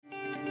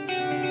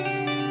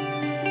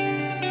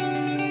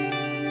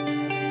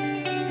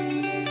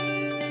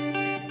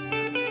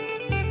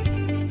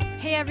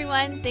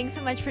everyone. Thanks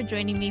so much for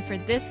joining me for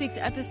this week's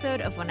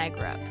episode of When I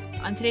Grew Up.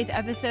 On today's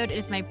episode, it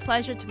is my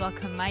pleasure to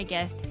welcome my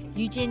guest,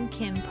 Yujin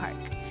Kim Park.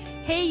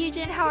 Hey,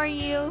 Yujin, how are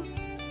you?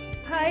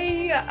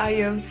 Hi, I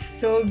am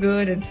so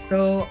good and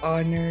so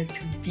honored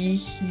to be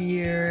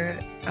here.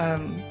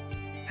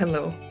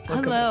 Hello.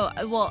 Welcome. Hello.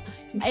 Well,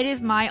 it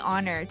is my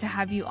honor to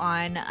have you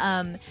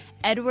on.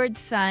 Edward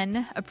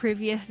Sun, a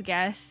previous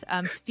guest,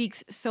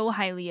 speaks so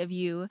highly of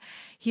you.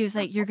 He was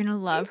like, you're going to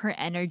love her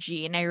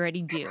energy. And I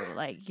already do.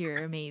 Like,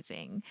 you're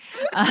amazing.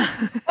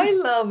 I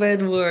love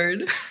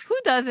Edward. Who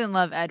doesn't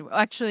love Edward?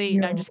 Actually,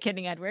 no, I'm No. just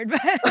kidding, Edward.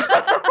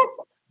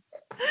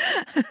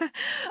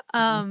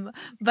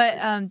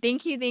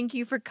 Thank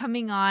you for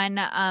coming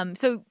on.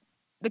 So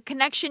the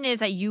connection is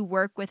that you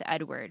work with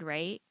Edward,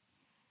 right?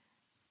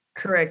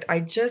 Correct.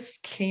 I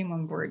just came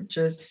on board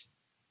just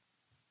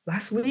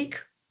last week.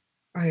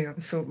 I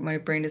am so my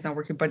brain is not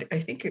working, but I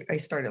think I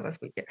started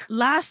last week. Yeah.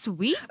 Last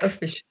week?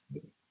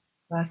 Officially.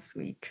 Last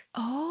week.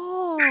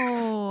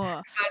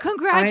 Oh,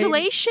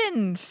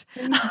 congratulations.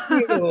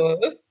 Thank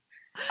you.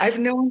 I've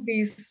known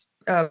these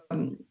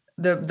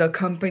the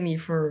company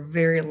for a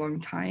very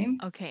long time.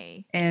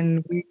 Okay.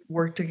 And we've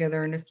worked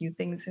together on a few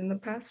things in the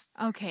past.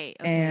 Okay.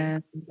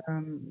 And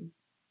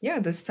yeah,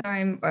 this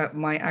time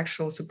my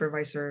actual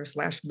supervisor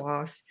 /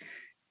 boss,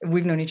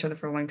 we've known each other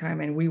for a long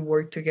time and we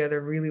work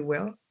together really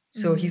well.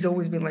 So he's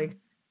always been like,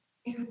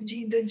 hey,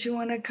 Eugene, don't you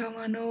want to come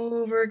on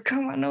over?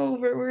 Come on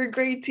over. We're a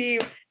great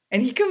team.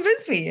 And he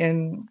convinced me.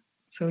 And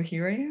so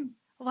here I am.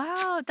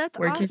 Wow, that's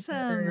Working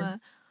awesome. together.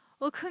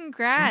 Well,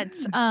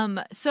 congrats.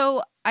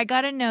 So I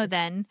got to know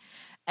then.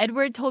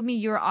 Edward told me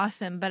you're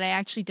awesome, but I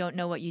actually don't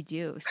know what you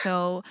do.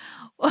 So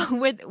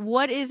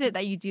what is it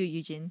that you do,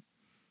 Eugene?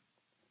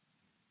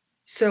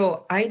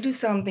 So I do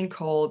something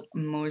called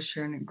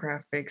motion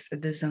graphics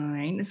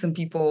design. Some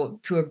people,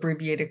 to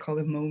abbreviate it, call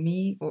it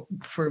MoMI, or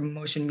for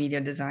motion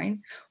media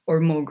design, or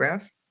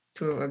MoGraph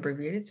to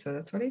abbreviate it. So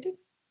that's what I do.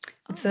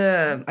 It's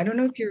I don't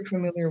know if you're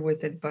familiar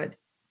with it, but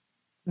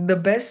the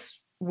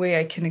best way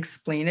I can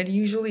explain it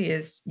usually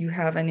is you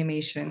have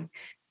animation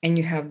and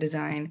you have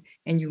design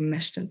and you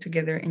mesh them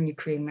together and you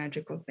create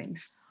magical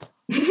things.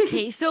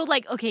 Okay, so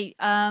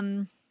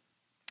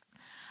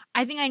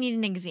I think I need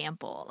an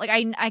example. Like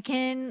I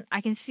can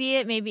see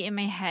it maybe in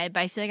my head, but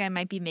I feel like I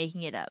might be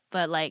making it up.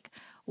 But like,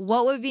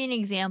 what would be an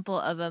example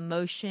of a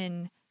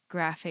motion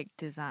graphic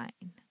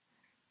design?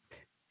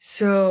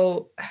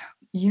 So,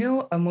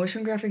 a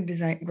motion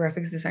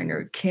graphics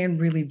designer can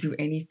really do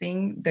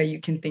anything that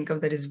you can think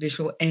of that is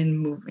visual and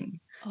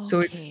moving. Okay.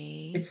 So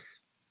it's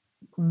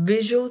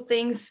visual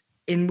things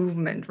in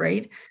movement,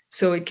 right?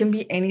 So it can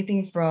be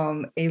anything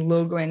from a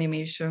logo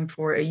animation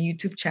for a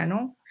YouTube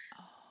channel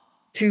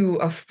to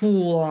a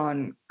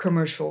full-on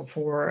commercial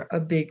for a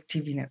big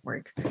TV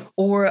network,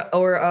 or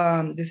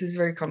this is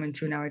very common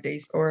too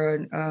nowadays,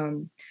 or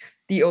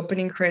the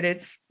opening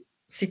credits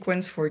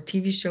sequence for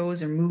TV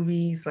shows or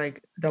movies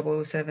like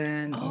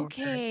 007 or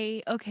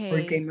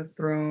Game of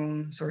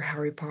Thrones or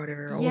Harry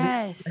Potter.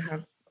 Yes. All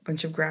have a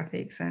bunch of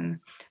graphics, and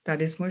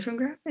that is motion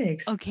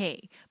graphics.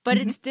 Okay, but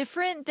it's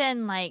different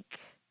than like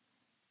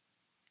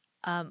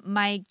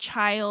my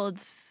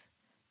child's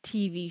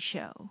TV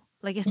show.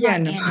 Like it's not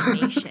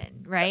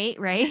animation, right?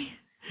 Right?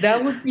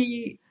 That would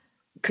be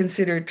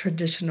considered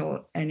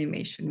traditional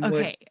animation.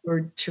 Okay.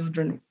 What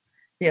children,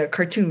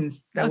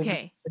 cartoons. That would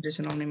be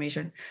traditional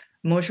animation.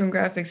 Motion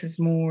graphics is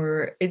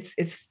more.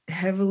 It's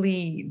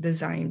heavily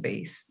design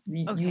based.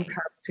 You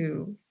have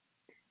to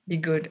be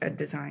good at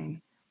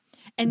design.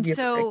 And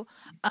so,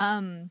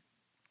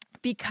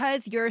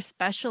 because you're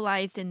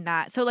specialized in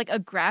that, so like a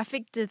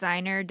graphic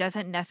designer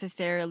doesn't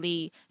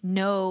necessarily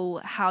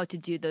know how to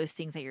do those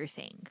things that you're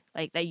saying,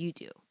 like that you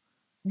do.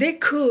 They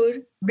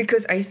could,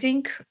 because I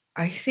think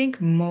motion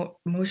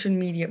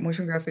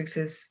graphics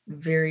is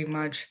very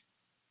much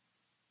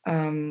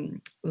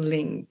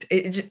linked.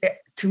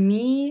 To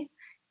me,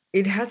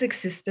 it has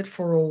existed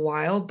for a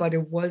while, but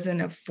it wasn't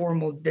a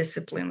formal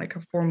discipline, like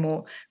a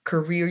formal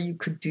career you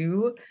could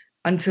do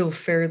until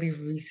fairly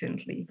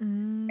recently.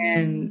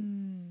 And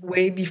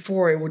way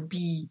before, it would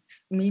be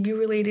maybe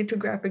related to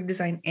graphic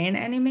design and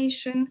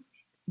animation,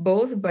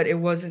 both, but it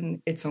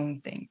wasn't its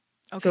own thing.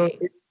 So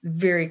it's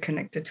very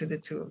connected to the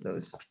two of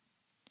those.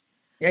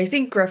 I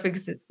think graphic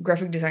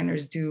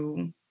designers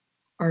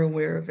are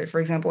aware of it.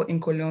 For example, in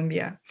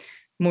Colombia,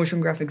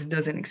 motion graphics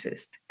doesn't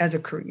exist as a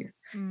career.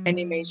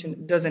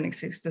 Animation doesn't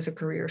exist as a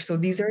career. So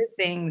these are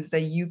things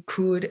that you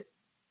could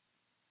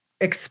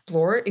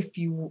explore if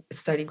you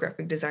study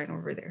graphic design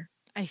over there.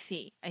 I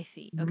see.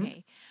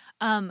 Okay.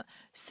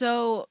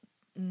 So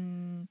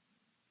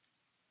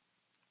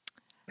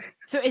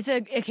it's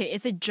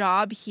a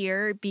job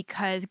here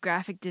because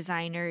graphic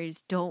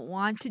designers don't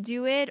want to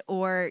do it,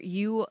 or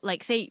you,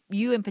 like, say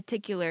you in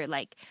particular,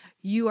 like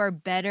you are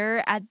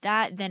better at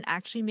that than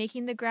actually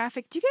making the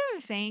graphic. Do you get what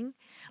I'm saying?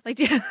 Like,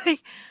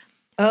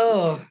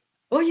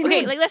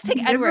 let's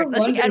take Edward.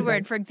 Let's take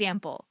Edward for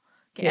example.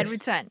 Okay, yes.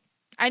 Edward's son.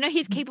 I know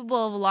he's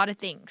capable of a lot of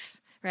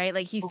things, right?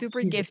 Like he's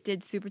super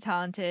gifted, super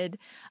talented.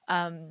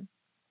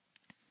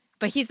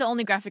 but he's the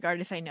only graphic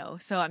artist I know,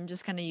 so I'm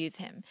just gonna use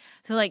him.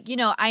 So like,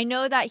 I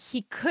know that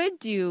he could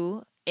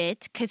do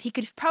it because he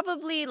could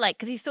probably like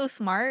because he's so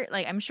smart.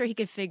 Like I'm sure he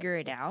could figure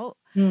it out,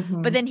 but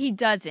Mhm. then he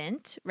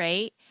doesn't,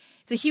 right?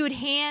 So he would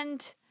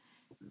hand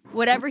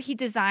whatever he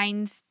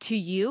designs to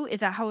you. Is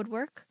that how it would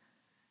work?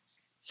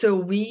 So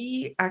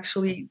we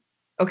actually,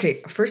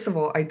 okay, first of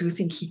all, I do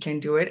think he can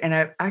do it. And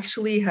I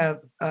actually have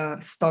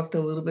stalked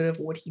a little bit of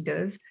what he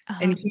does. Uh huh.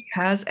 And he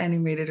has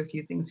animated a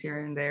few things here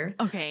and there.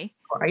 Okay.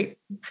 So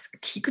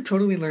he could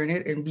totally learn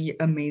it and be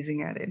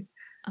amazing at it.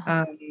 Uh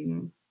huh.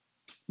 Um,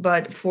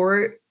 but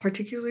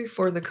particularly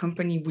for the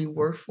company we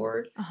work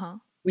for, Uh huh.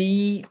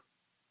 we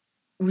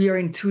we are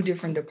in two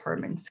different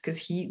departments because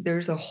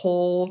there's a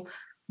whole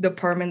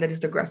department that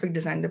is the graphic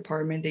design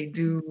department. They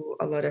do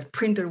a lot of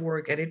printed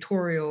work,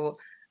 editorial,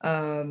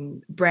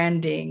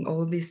 branding,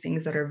 all of these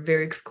things that are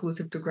very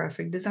exclusive to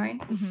graphic design.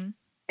 Mm-hmm.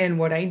 And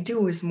what I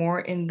do is more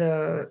in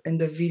the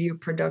video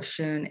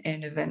production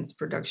and events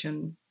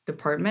production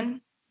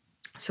department.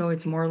 So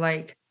it's more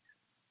like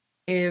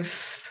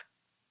if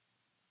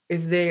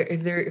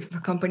if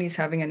a company is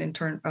having an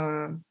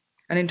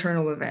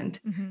internal event,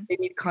 Mm-hmm. they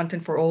need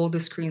content for all the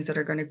screens that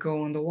are going to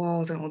go on the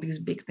walls and all these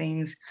big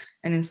things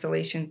and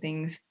installation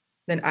things,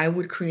 then I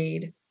would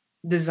create,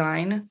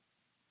 design,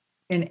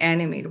 and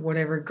animate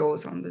whatever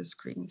goes on the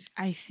screens.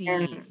 I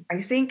And see.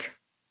 I think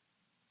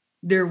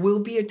there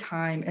will be a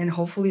time, and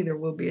hopefully there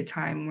will be a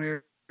time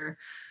where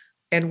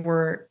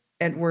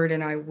Edward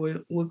and I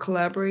would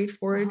collaborate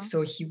for Uh it. huh. So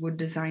he would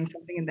design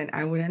something and then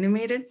I would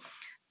animate it.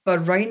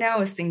 But right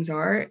now, as things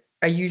are,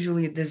 I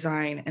usually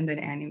design and then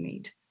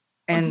animate.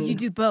 Oh, so you And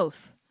do both.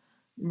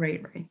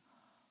 right.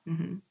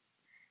 Hmm.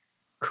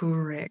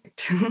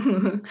 Correct.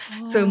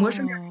 So a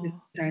motion graphic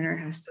Oh, designer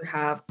has to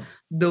have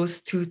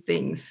those two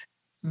things.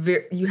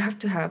 You have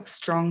to have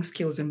strong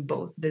skills in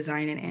both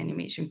design and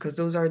animation because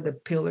those are the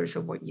pillars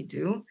of what you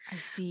do. I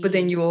But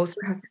then see. you also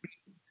have to be,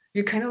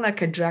 you're kind of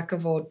like a jack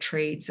of all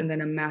trades and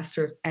then a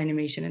master of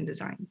animation and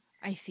design.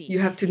 I see. You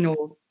I have to see.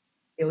 know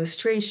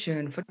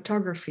illustration,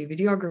 photography,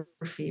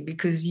 videography,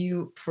 because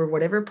for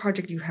whatever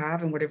project you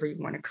have and whatever you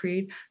want to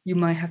create, you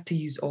might have to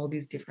use all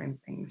these different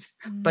things.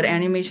 But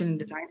animation and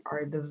Mm. design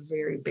are the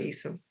very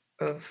base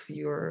of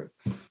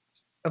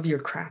your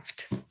craft.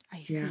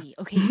 I Yeah. see.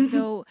 Okay,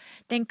 so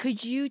then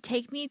could you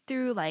take me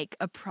through like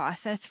a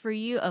process for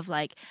you of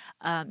like,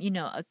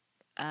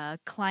 a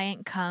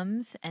client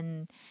comes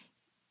and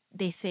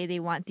they say they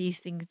want these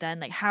things done.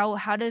 Like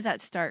how does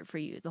that start for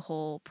you? The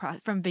whole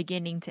process from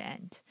beginning to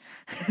end.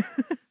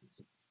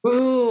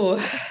 Ooh,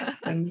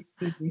 let me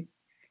see.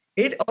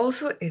 It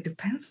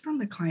depends on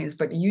the clients,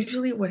 but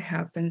usually what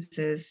happens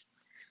is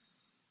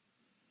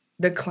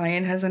the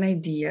client has an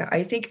idea.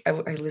 I think I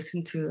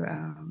listened to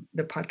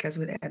the podcast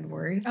with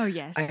Edward. Oh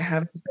yes. I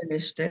haven't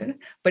finished it,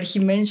 but he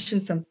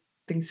mentioned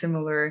something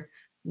similar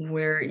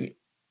where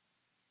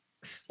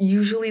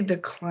usually the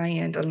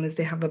client, unless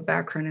they have a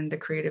background in the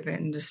creative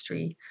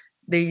industry,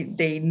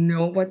 they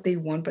know what they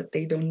want, but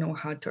they don't know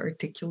how to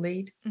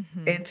articulate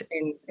Mm-hmm. it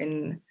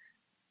in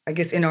I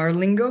guess in our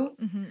lingo.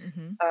 Mm-hmm.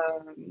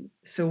 Mm-hmm.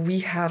 So we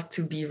have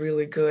to be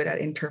really good at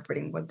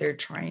interpreting what they're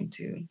trying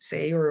to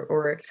say,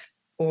 or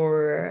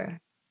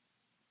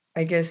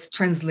I guess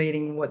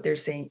translating what they're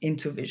saying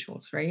into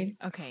visuals, right?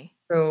 Okay.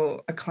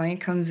 So a client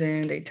comes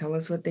in, they tell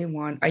us what they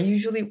want. I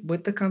usually,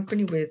 with the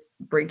company, with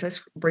Brain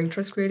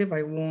Trust Creative,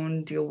 I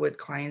won't deal with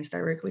clients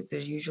directly.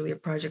 There's usually a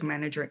project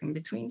manager in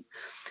between.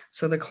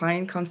 So the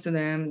client comes to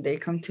them, they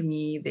come to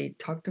me, they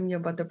talk to me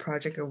about the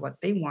project or what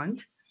they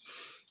want.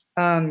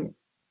 Um,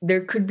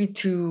 there could be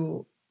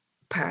two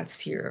paths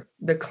here.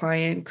 The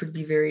client could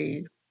be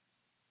very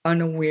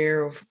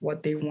unaware of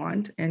what they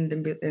want and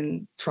then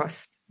and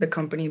trust the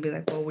company and be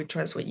like, well, we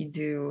trust what you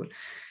do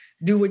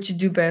what you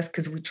do best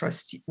because we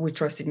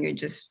trust in you,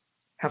 just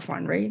have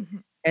fun, right? Mm-hmm.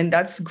 And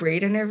that's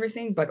great and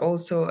everything, but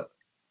also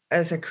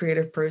as a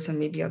creative person,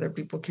 maybe other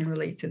people can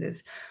relate to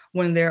this.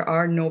 When there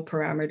are no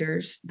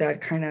parameters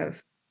that kind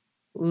of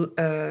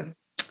uh,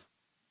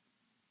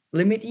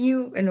 limit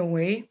you in a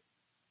way,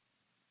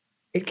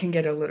 it can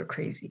get a little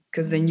crazy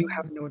because then you Mm.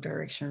 have no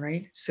direction,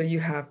 right? So you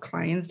have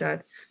clients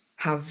that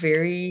have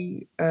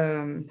very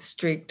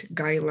strict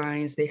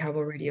guidelines. They have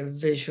already a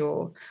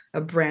visual,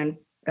 a brand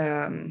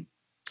um,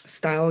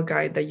 style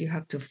guide that you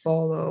have to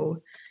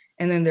follow.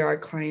 And then there are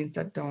clients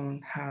that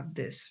don't have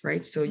this,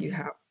 right? So you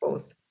Mm-hmm. have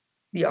both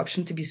the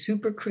option to be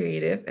super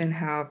creative and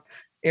have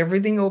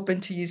everything open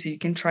to you so you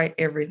can try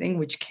everything,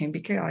 which can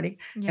be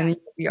chaotic. And then Yeah.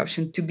 you have the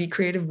option to be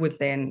creative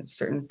within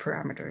certain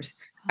parameters.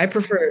 I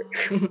prefer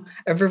Oh.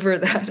 I prefer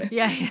that.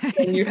 Yeah.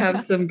 And you Yeah.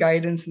 have some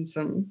guidance and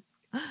some,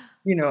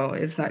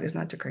 it's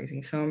not too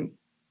crazy. So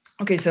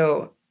okay,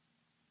 so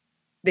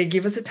they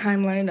give us a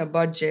timeline, a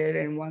budget,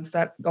 and once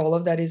that all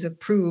of that is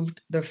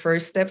approved, the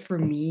first step for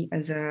me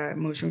as a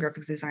motion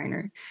graphics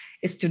designer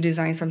is to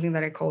design something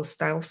that I call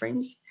style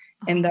frames.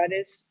 And Uh-huh. that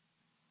is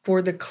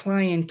for the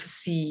client to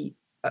see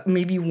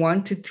maybe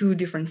one to two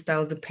different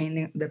styles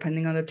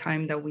depending on the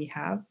time that we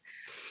have.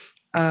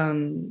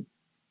 Um,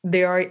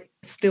 they are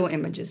still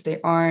images. They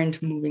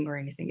aren't moving or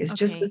anything. It's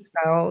just the Okay.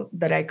 style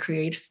that I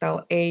create,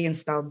 style A and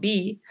style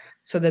B,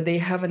 so that they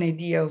have an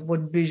idea of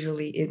what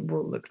visually it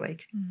will look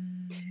like.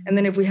 And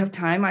then if we have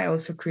time, I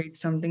also create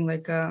something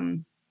like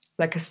a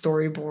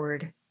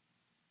storyboard.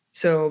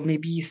 So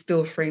maybe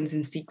still frames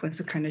in sequence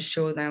to kind of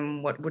show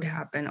them what would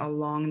happen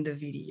along the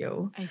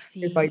video I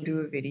if I see. do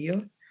a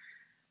video.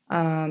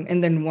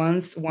 And then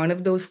once one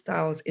of those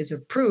styles is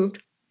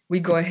approved, we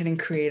go ahead and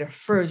create a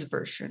first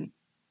version.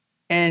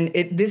 And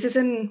this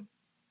isn't,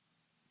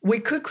 we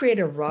could create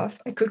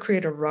I could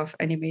create a rough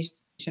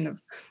animation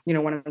of,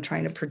 what I'm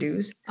trying to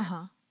produce,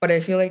 Uh-huh. but I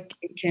feel like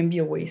it can be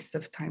a waste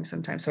of time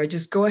sometimes. So I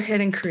just go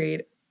ahead and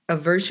create a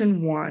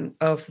version 1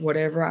 of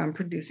whatever I'm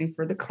producing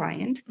for the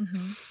client.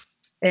 Mm-hmm.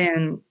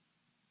 And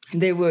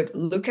they would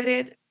look at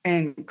it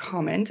and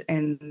comment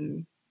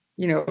and,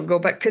 go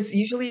back. Because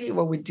usually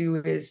what we do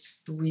is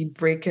we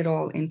break it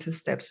all into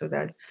steps so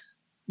that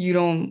you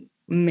don't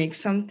make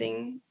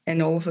something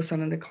and all of a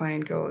sudden the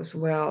client goes,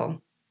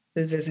 well,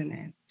 this isn't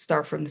it.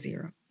 Start from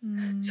zero.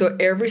 So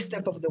every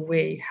step of the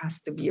way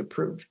has to be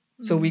approved.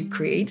 So we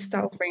create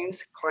style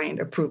frames, client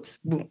approves,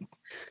 boom.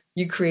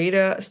 You create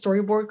a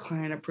storyboard,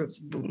 client approves,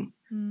 boom.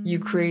 You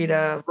create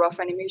a rough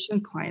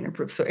animation, client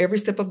approves. So every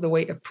step of the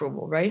way,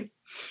 approval, right?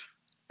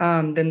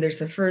 Then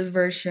there's a first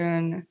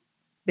version.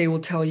 They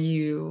will tell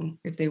you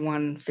if they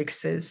want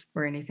fixes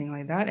or anything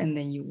like that, and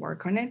then you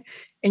work on it.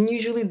 And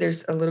usually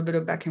there's a little bit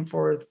of back and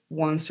forth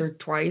once or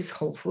twice,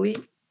 hopefully,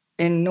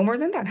 and no more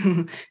than that.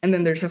 And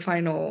then there's a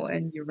final,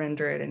 and you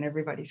render it, and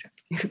everybody's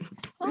happy.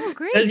 Oh, That's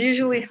great.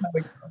 usually how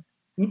it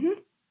goes.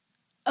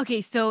 Okay,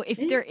 so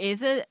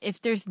Yeah.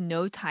 if there's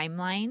no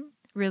timeline,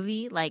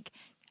 really, like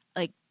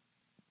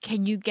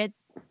can you get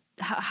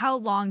how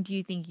long do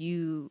you think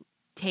you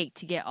take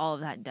to get all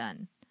of that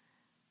done?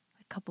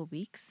 A couple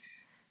weeks?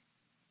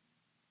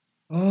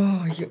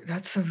 Oh,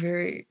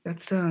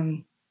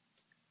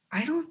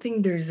 I don't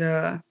think there's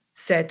a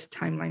set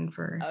timeline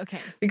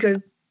Okay.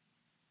 because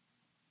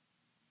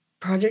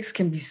projects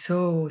can be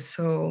so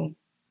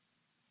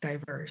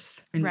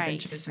diverse and Right,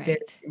 just very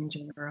right. in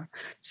general.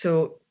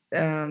 So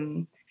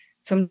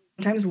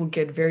sometimes we'll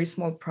get very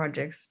small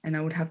projects and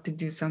I would have to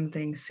do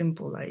something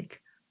simple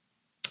like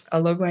a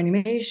logo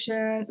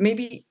animation.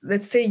 Maybe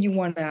let's say you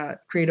want to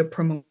create a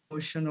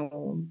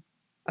promotional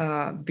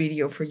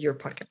video for your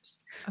podcast.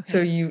 So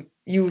Okay.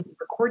 you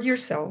record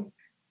yourself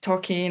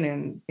talking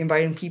and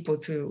inviting people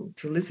to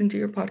listen to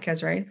your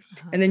podcast, right?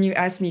 Uh-huh. And then you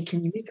ask me,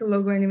 can you make a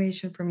logo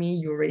animation for me?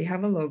 You already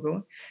have a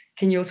logo.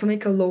 Can you also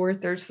make a lower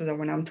third so that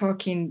when I'm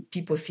talking,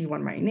 people see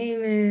what my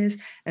name is?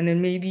 And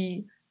then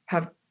maybe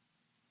have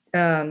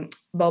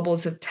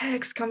bubbles of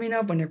text coming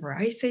up whenever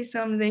I say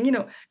something,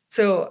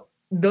 So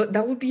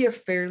that would be a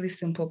fairly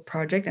simple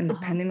project. And Uh-huh.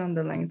 depending on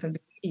the length of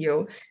the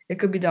video, it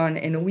could be done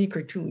in a week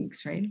or 2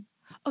 weeks, right?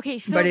 Okay,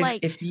 so But if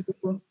like if you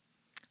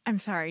I'm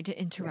sorry to yes.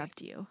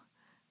 interrupt you.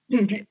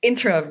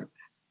 Interrupt.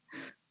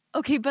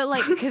 Okay, but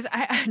like cuz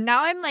I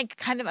now I'm like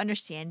kind of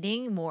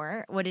understanding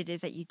more what it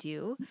is that you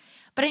do.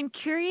 But I'm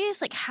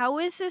curious like how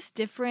is this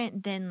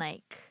different than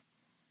like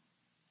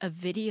a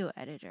video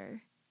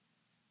editor?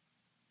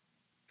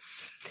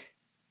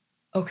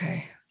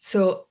 Okay.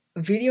 So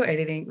video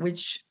editing,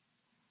 which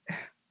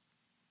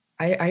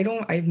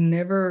I've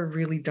never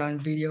really done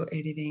video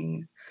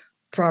editing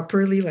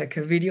properly like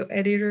a video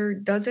editor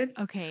does it,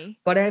 Okay.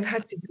 but I've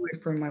had to do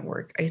it for my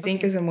work. I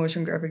think as Okay. a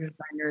motion graphics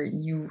designer,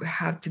 you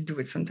have to do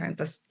it sometimes.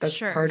 That's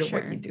Sure, part of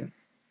what you sure. do.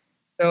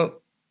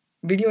 So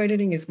video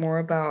editing is more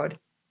about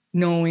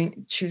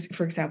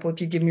for example,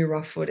 if you give me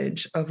raw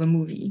footage of a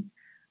movie,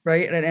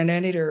 right? An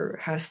editor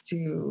has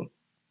to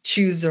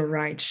choose the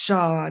right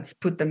shots,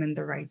 put them in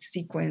the right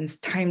sequence,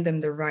 time them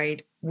the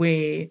right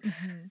way,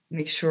 Mhm.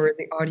 make sure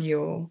the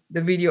audio,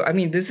 the video. I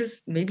mean, this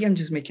is maybe I'm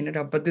just making it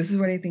up, but this is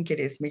what I think it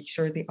is. Make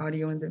sure the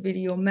audio and the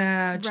video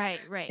match,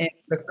 Right, and right.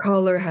 the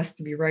color has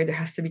to be right. There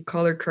has to be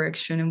color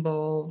correction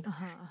involved.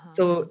 Uh-huh, uh-huh.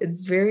 So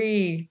it's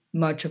very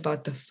much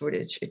about the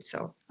footage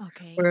itself.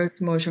 Okay.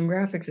 Whereas motion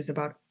graphics is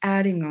about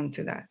adding on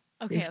to that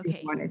Okay, if you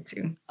okay. wanted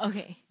to.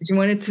 Okay. If you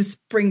wanted to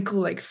sprinkle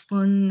like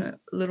fun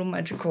little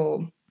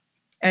magical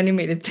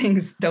animated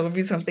things, that would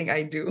be something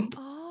I do.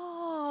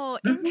 Oh,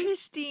 Mhm.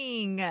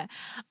 interesting.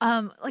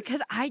 Like,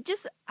 cause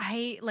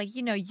I like,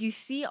 you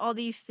see all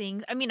these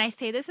things. I mean, I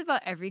say this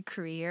about every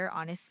career,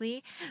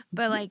 honestly,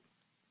 but like,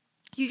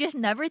 you just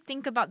never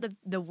think about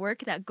the work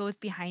that goes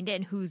behind it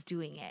and who's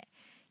doing it.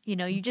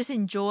 You just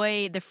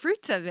enjoy the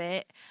fruits of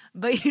it,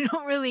 but you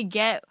don't really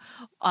get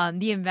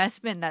the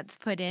investment that's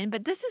put in.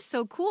 But this is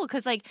so cool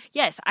because, like,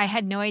 yes, I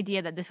had no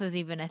idea that this was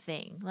even a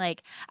thing.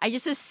 Like, I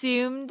just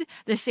assumed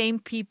the same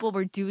people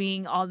were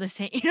doing all the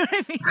same. You know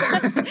what I mean?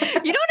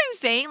 You know what I'm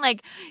saying?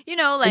 Like, I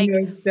know like,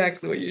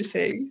 exactly what you're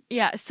saying.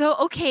 yeah. So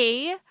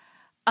okay.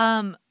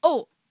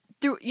 Oh,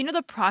 through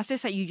the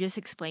process that you just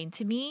explained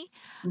to me,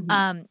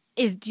 Mhm.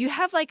 is do you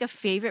have like a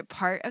favorite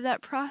part of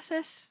that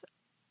process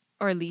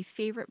or least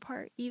favorite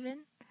part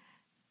even?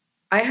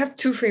 I have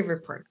two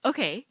favorite parts.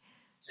 Okay.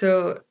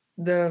 So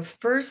The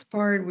first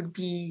part would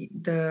be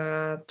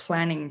the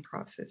planning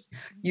process.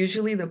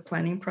 Usually, the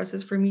planning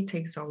process for me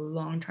takes a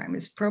long time.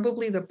 It's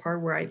probably the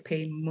part where I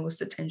pay more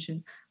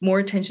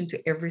attention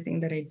to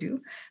everything that I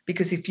do.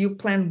 Because if you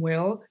plan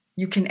well,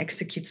 you can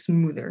execute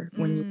smoother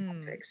when you have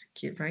to Mm,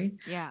 execute, right?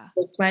 yeah.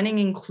 So, planning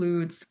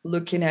includes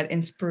looking at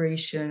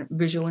inspiration,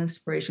 visual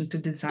inspiration to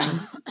design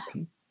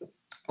something,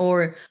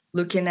 or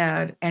looking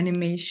at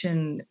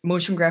animation,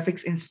 motion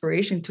graphics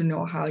inspiration to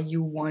know how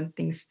you want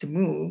things to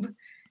move,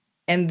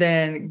 and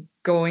then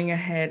going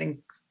ahead and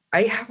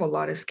I have a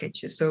lot of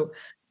sketches. So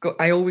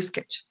I always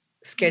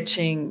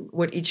Mm, sketching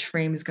what each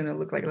frame is going to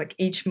look like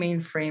each main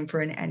frame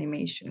for an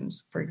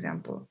animations, for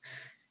example.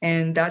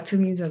 And that to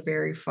me is a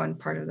very fun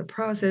part of the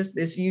process.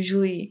 It's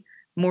usually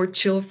more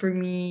chill for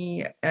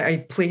me.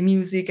 I play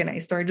music and I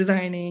start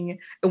designing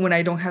when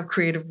I don't have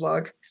creative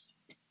block.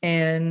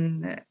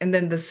 And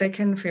then the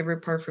second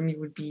favorite part for me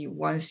would be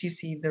once you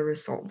see the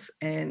results,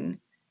 and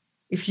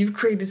if you've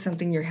created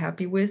something you're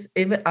happy with,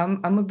 even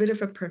I'm a bit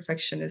of a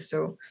perfectionist,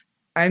 so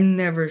I'm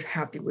never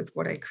happy with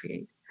what I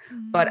create.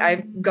 But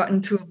I've mm,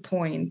 gotten to a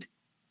point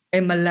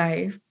in my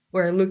life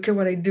where I look at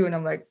what I do and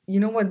I'm like, you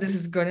know what, this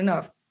is good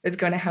enough. It's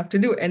gonna have to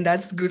do, and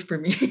that's good for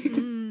me.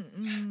 mm,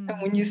 And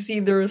mm, when you see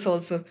the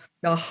results of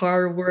the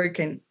hard work,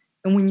 and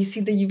when you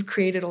see that you've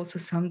created also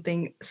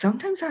something,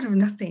 sometimes out of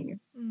nothing.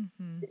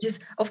 mhm. It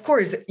just, of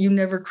course, you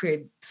never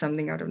create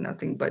something out of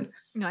nothing, but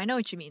No, I know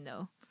what you mean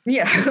though.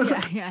 yeah,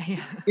 Yeah,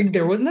 yeah, like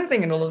there was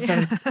nothing, and all of a yeah.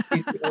 sudden,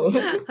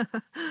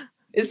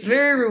 it's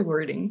very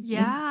rewarding.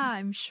 Yeah,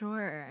 I'm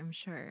sure. I'm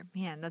sure.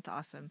 Man, that's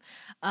awesome.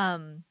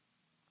 Um,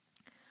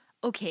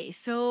 okay,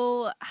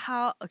 so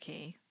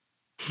okay.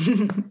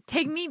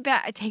 Take me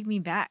back, take me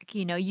back.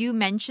 You know, you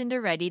mentioned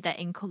already that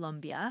in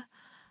Colombia,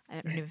 I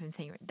don't know Yeah. if I'm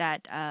saying it,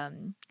 that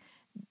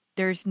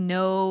there's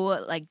no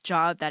like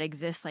job that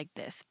exists like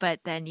this.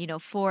 But then,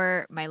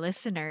 for my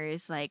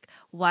listeners, like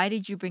why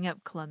did you bring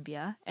up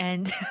Colombia?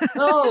 And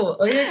Oh,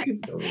 yeah.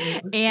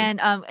 Okay. and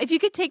if you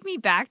could take me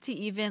back to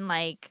even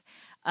like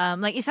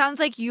it sounds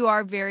like you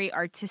are very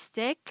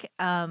artistic,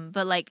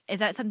 but like is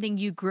that something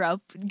you grew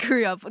up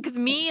because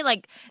me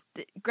like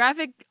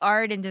graphic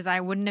art and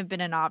design wouldn't have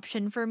been an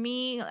option for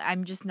me.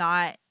 I'm just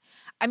not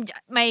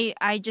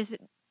I just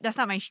that's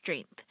not my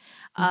strength.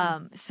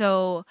 Mhm.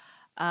 So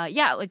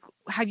yeah, like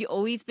have you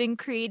always been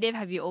creative?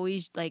 Have you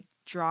always like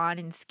drawn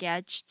and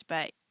sketched?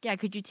 But yeah,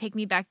 could you take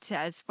me back to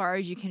as far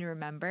as you can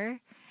remember?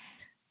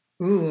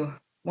 Ooh,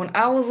 when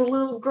I was a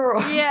little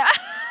girl. Yeah.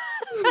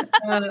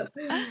 Uh,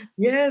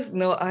 yes,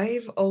 no,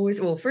 I've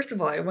always, well, first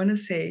of all, I want to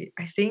say,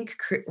 I think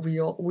we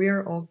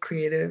are all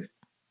creative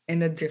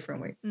in a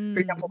different way. For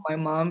example, Mm. my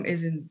mom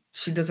isn't,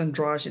 she doesn't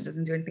draw, she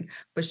doesn't do anything,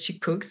 but she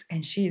cooks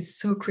and she is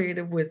so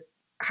creative with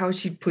how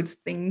she puts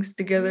things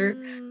together.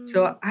 Mm.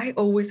 So I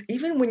always,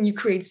 even when you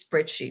create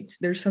spreadsheets,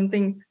 there's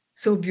something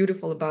so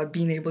beautiful about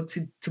being able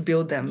to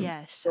build them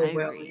Yes, so I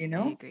well, agree. you I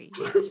know? agree.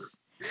 Yes.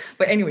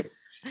 But anyway,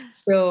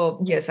 so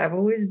yes, I've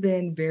always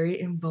been very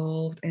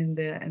involved in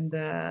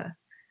the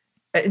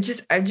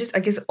I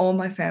guess all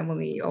my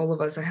family, all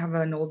of us, I have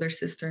an older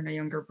sister and a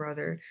younger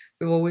brother.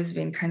 We've always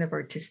been kind of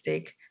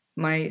artistic.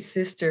 My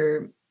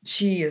sister,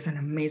 she is an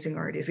amazing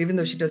artist, even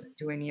though she Mm. doesn't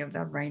do any of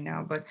that right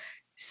now. But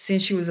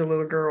since she was a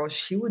little girl,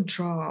 she would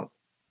draw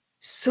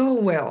so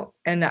well.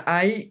 And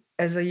I,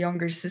 as a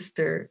younger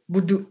sister,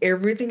 would do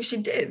everything she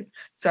did.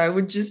 So I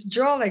would just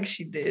draw like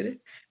she did.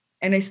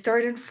 And I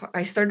started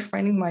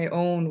finding my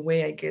own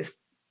way, I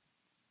guess.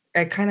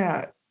 I kind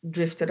of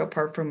drifted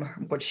apart from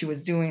what she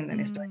was doing. Then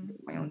I started Mm. doing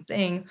my own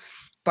thing.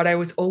 But I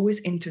was always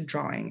into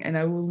drawing, and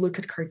I would look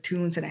at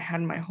cartoons, and I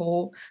had my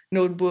whole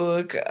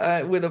notebook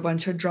with a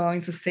bunch of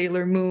drawings of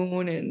Sailor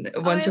Moon and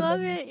a Oh, bunch I of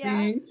love other it.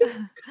 Yeah. things.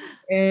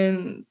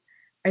 And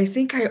I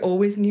think I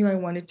always knew I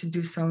wanted to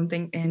do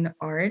something in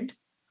art,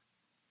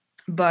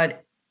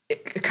 but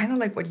kind of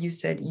like what you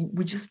said,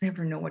 we just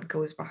never know what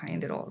goes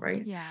behind it all,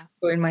 right? Yeah.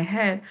 So in my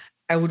head,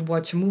 I would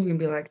watch a movie and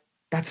be like,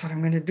 that's what I'm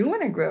going to do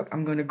when I grow up.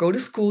 I'm going to go to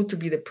school to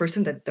be the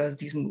person that does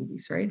these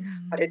movies, right?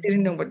 But I Mm.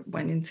 didn't know what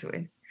went into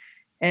it.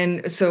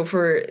 And so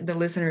for the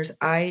listeners,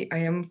 I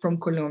am from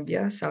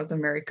Colombia, South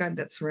America.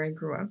 That's where I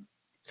grew up.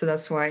 So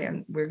that's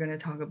why we're going to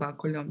talk about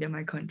Colombia,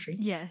 my country.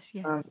 Yes.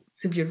 Yes.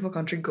 It's a beautiful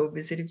country. Go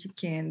visit if you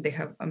can. They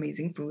have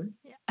amazing food.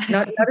 Yeah.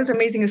 Not as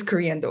amazing as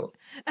Korean though.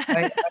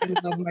 I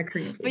love my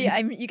Korean But yeah,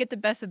 food. you get the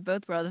best of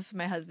both worlds. This is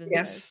my husband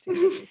says Yes.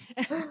 too.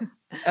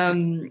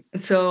 um,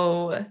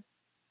 so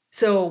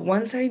so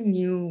once I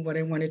knew what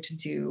I wanted to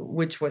do,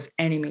 which was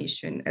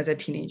animation as a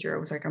teenager, I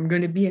was like, I'm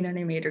going to be an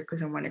animator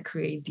because I want to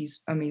create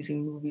these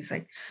amazing movies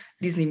like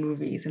Disney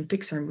movies and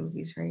Pixar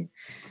movies, right?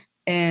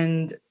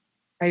 And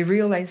I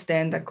realized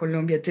then that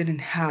Colombia didn't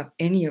have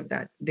any of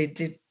that. They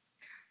did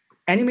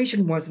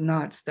Animation was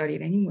not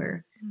studied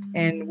anywhere.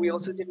 And we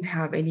also Mm. didn't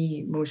have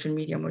any motion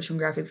media, motion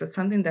graphics. That's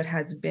something that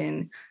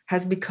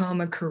has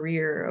become a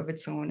career of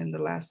its own in the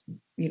last,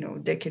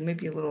 decade,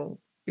 maybe a little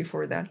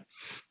before that.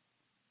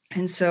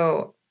 And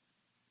so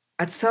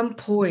at some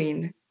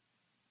point,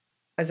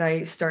 as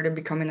I started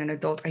becoming an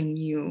adult, I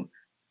knew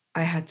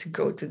I had to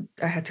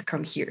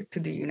come here to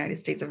the United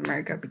States of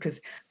America because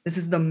this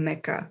is the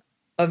mecca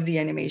of the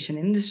animation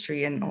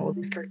industry and all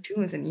these Mm.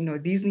 cartoons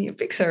and Disney and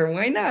Pixar.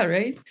 Why not,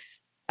 right?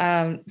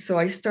 So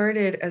I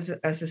started as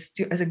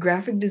a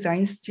graphic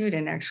design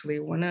student. Actually,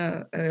 won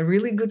a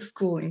really good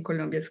school in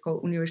Colombia. It's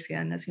called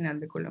Universidad Nacional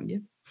de Colombia,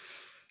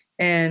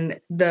 and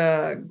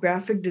the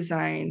graphic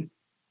design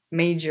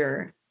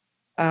major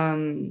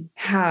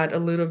had a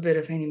little bit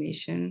of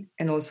animation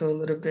and also a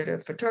little bit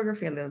of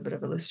photography, a little bit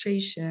of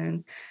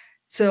illustration.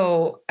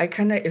 So I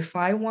kind of, if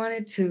I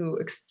wanted to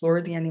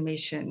explore the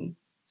animation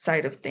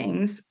side of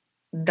things,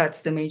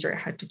 that's the major I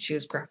had to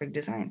choose, graphic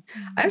design.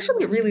 I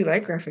actually really Mm.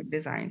 like graphic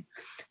design,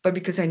 but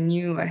because I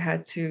knew I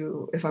had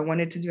to, if I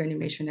wanted to do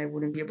animation, I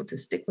wouldn't be able to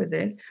stick with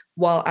it.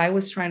 While I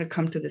was trying to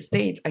come to the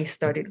States, I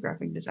studied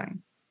graphic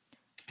design.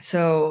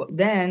 So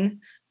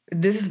then,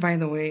 this is, by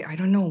the way, I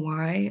don't know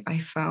why I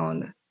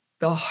found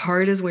the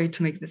hardest way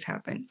to make this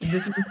happen.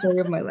 This is the story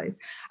of my life.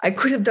 I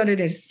could have done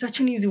it in such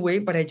an easy way,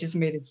 but I just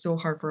made it so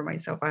hard for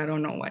myself. I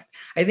don't know why.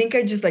 I think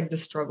I just like the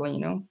struggle,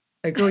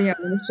 Like, oh yeah,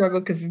 I'm gonna struggle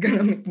because it's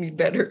gonna make me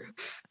better.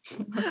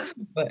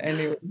 But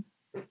anyway,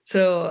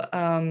 so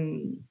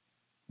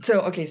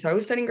okay, so I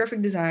was studying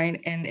graphic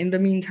design, and in the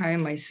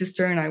meantime, my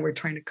sister and I were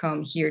trying to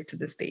come here to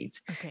the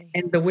States. Okay.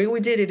 And the way we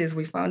did it is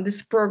we found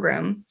this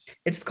program.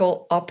 It's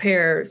called Au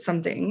Pair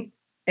something.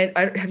 And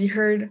have you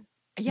heard?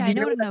 Yeah, Do I you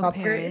know know what what an an au au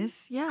pair pair is?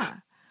 is. Yeah.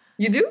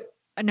 You do?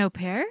 An au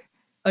pair?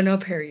 An au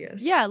pair,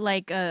 yes. Yeah,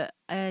 like a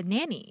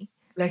nanny.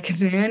 Like a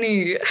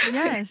nanny.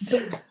 Yes.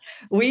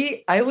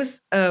 I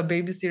was a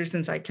babysitter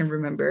since I can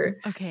remember.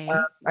 Okay.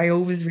 I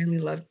always really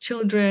loved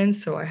children,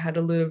 so I had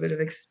a little bit of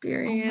Oh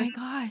experience. my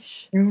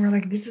gosh. And we were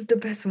like, this is the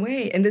best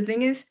way. And the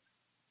thing is,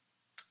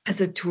 as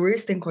a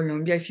tourist in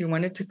Colombia, if you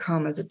wanted to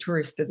come as a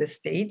tourist to the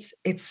States,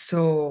 it's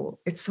so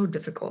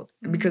difficult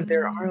because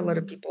there are a lot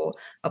of Mm. people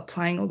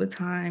applying all the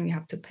time. You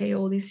have to pay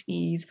all these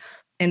fees,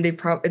 and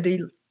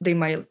they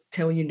might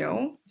tell you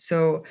no.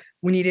 So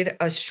we needed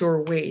a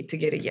sure way to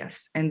get a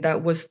yes, and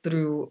that was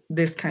through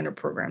this kind of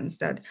programs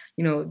that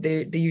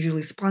they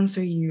usually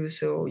sponsor you,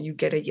 so you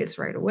get a yes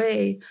right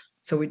away.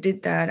 So we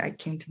did that. I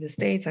came to the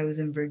States. I was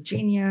in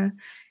Virginia,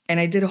 and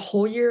I did a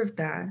whole year of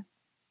that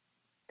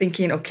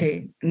thinking,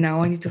 okay,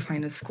 now I need to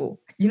find a school.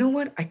 You know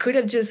what? I could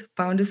have just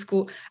found a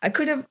school. I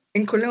could have,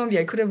 in Colombia,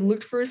 I could have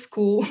looked for a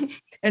school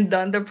and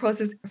done the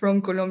process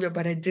from Colombia,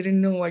 but I didn't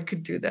know I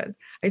could do that.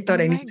 I Oh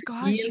thought I need my to be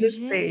gosh, in you the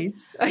didn't?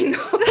 States. I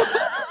know.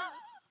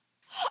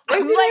 Why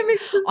I'm did I like, make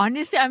sense?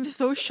 honestly, I'm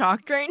so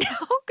shocked right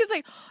now because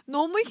like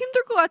너무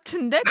힘들 것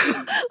같은데?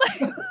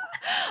 Like,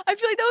 I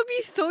feel like that would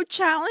be so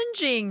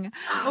challenging.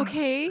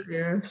 Okay.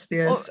 Yes, Oh,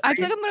 yes. I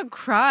feel like I'm gonna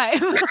cry.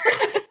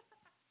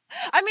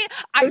 I mean,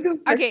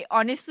 okay,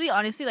 honestly,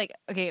 like,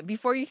 okay,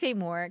 before you say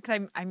more,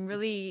 because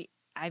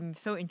I'm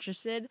so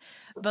interested,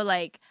 but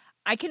like,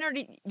 I can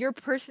already your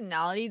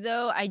personality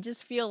though. I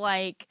just feel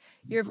like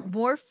you're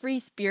more free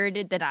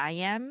spirited than I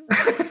am.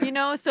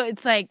 So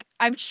it's like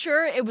I'm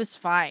sure it was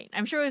fine.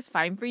 I'm sure it was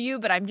fine for you,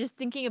 but I'm just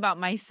thinking about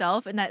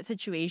myself in that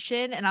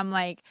situation, and I'm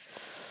like,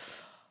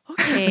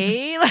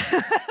 okay,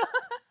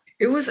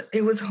 It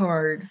was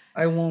hard.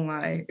 I won't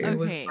lie. It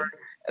was okay, hard.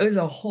 It was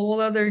a whole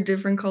other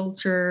different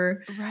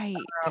culture. right,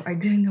 I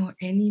didn't know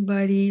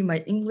anybody. My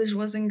English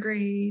wasn't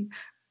great.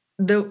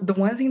 The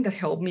one thing that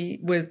helped me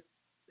with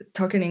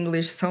talking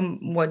English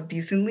somewhat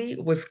decently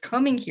was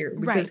coming here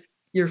right, because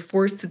you're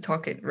forced to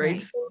talk it, right?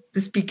 right. So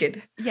to speak it.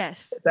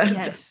 Yes, That's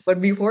yes.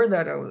 but before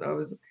that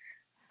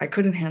I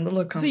couldn't handle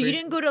a So you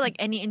didn't conversation. go to like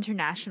any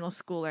international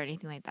school or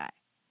anything like that?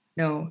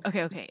 No.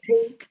 Okay, okay.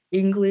 Take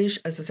English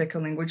as a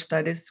second language.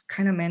 That is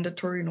kind of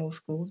mandatory in all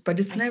schools, but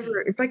I see.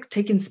 it's like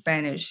taking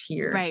Spanish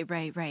here. Right,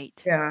 right, right.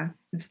 Yeah.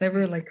 It's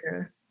never Right. like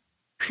a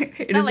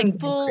It's it not like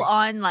isn't that full great,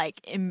 on like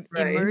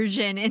right?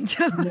 immersion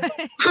into No.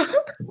 like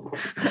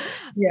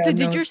Yeah, So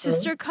did no, your so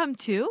sister come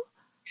too?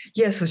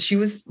 yeah, so she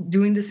was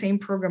doing the same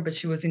program, but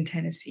she was in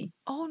Tennessee.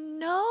 Oh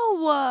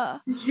no.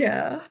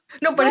 Yeah.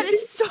 No, but I That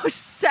is think so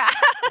sad.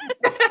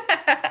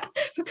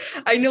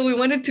 I know we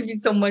wanted to be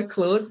somewhat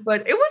close,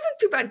 but it wasn't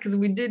too bad because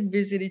we did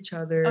visit each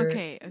other.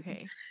 Okay,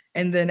 okay.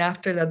 And then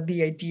after that,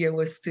 the idea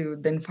was to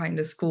then find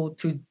a school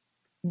to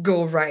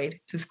go right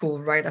to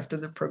school right after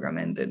the program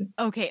ended.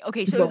 Okay,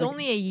 okay. So it But was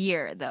only a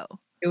year though.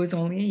 it was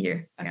only a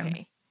year. Yeah.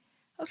 Okay.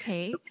 So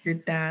Okay. we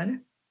did that.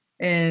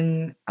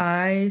 And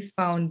I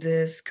found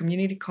this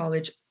community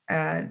college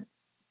at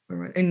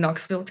in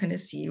Knoxville,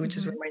 Tennessee, which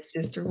is where Mhm. my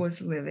sister was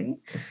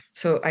living.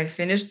 So I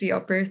finished the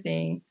upper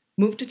thing,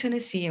 moved to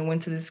Tennessee, and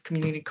went to this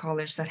community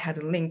college that had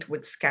a link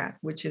with SCAT,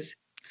 which is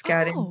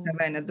SCAT in Oh,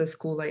 Savannah, the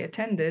school I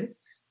attended.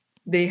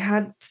 They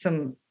had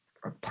some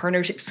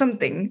partnership,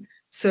 something.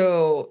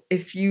 So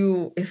if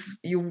you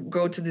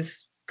go to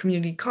this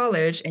community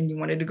college and you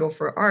wanted to go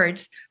for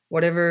arts,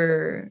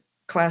 whatever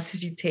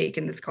classes you take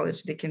in this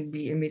college, they can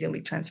be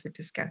immediately transferred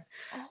to SCAT.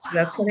 oh So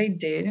that's what wow. I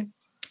did.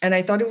 And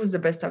I thought it was the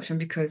best option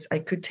because I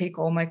could take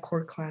all my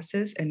core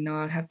classes and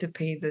not have to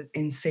pay the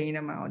insane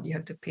amount you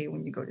have to pay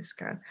when you go to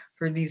SCAT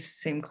for these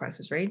same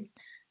classes, right?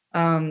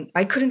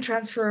 I couldn't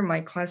transfer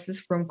my classes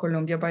from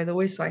Colombia, by the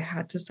way, so I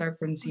had to start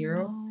from Oh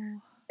zero.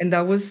 no. And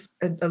that was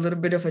a little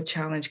bit of a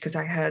challenge because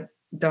I had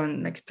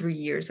done like 3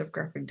 years of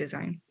graphic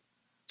design.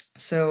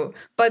 So,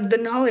 but the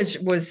knowledge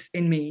was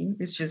in me.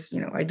 It's just,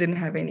 I didn't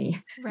have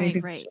Right,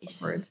 anything to right. show It's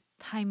for it. just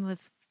time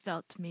was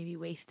felt maybe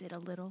wasted a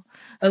little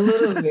A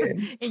little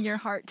bit in your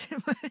heart.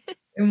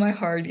 in my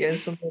heart,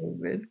 yes, a little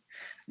bit.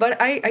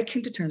 But I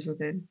came to terms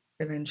with it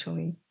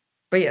eventually.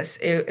 But yes,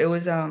 it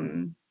was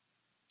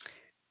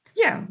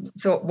yeah.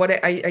 So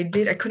what I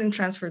did, I couldn't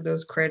transfer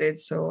those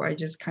credits, so I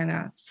just kind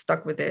of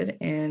stuck with it.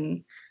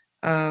 And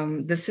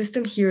the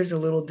system here is a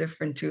little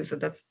different too, so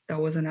that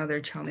was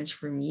another challenge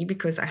for me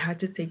because I had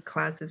to take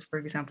classes. For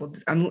example,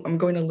 I'm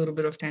going a little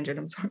bit of tangent,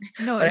 I'm sorry.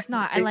 No, But I it's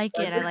had to not. I take like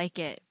it. I classes. like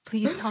it.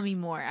 Please tell me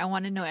more. I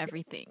want to know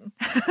everything.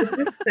 The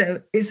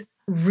system is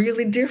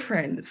really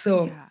different.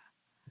 So Yeah.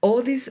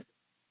 all these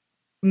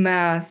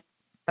math,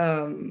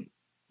 um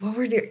what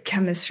were the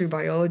chemistry,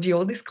 biology,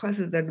 all these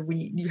classes that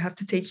we you have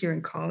to take here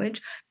in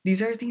college,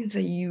 these are things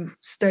that you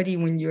study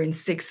when you're in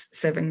sixth,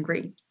 seventh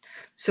grade.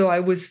 So I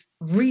was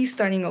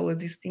restudying all of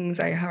these things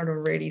I had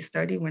already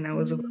studied when I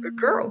was a little Mm,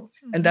 girl.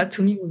 And mm-hmm. that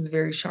to me was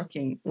very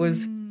shocking.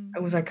 Mm. I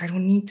was like, I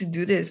don't need to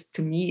do this.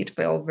 To me, it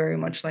felt very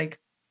much like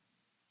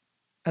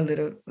a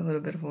little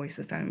bit of voice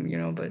this time,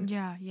 but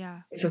Yeah,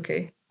 yeah. it's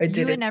okay. I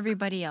did You it. and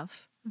everybody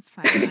else. It's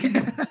fine.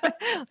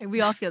 Like,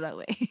 we all feel that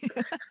way.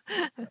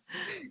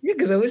 Yeah,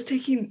 because I was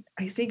taking,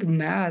 I think,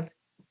 math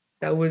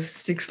that was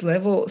sixth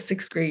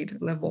grade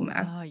level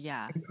math Oh,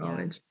 yeah, in yeah,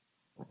 college.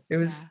 It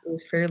was yeah. it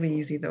was fairly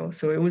easy though,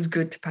 so it was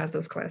good to pass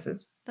those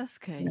classes. That's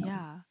good. You know,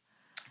 Yeah.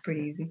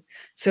 pretty easy.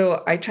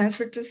 So I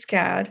transferred to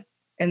SCAD,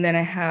 and then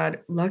I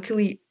had,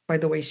 luckily, by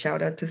the way,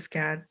 shout out to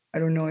SCAD. I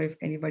don't know if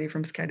anybody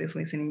from SCAD is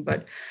listening,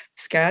 but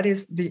SCAD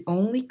is the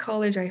only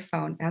college I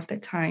found at the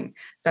time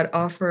that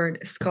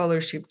offered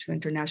scholarship to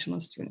international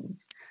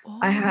students.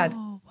 I had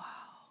Oh,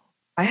 wow.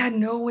 I had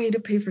no way to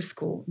pay for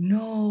school.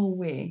 No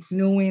way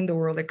in the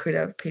world I could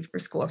have paid for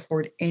school,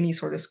 afford any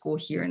sort of school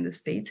here in the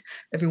States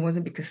if it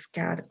wasn't because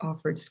SCAD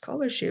offered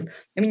scholarship.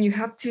 I mean, you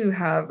have to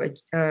have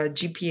a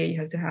GPA, you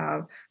have to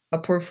have a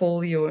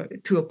portfolio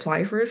to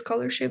apply for a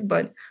scholarship,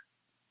 but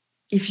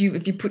if you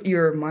put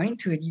your mind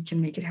to it, you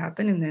can make it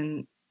happen and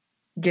then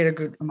get a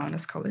good amount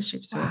of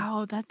scholarship. So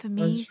Wow, that's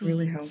that was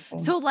really amazing. helpful.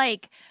 So,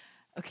 like,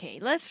 okay,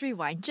 let's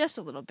rewind just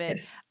a little bit.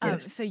 Yes,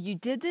 yes. So you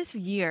did this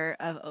year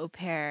of au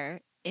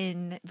pair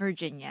in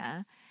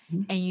Virginia,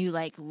 Mhm. and you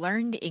like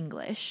learned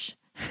English,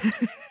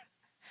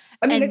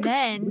 I mean, I and could.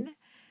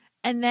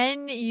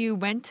 then you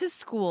went to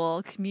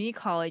school, community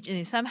college,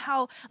 and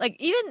somehow like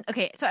even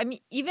okay, so I mean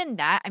even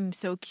that I'm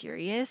so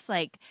curious,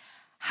 like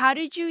how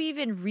did you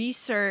even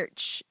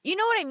research, you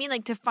know what I mean?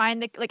 Like to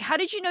find the like how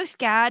did you know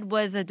SCAD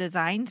was a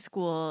design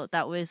school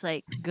that was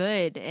like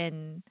good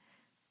and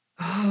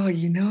Oh,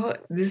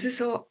 this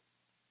is all.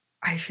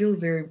 I feel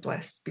very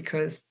blessed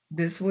because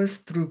this was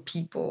through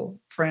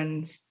people,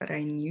 friends that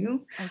I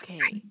knew.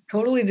 okay.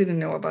 Totally didn't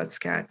know about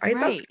SCAD. I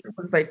thought Right. SCAD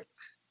was like,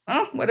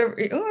 oh, whatever.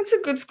 Oh, it's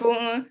a good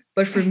school.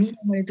 But for me, Right.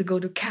 I wanted to go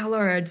to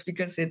CalArts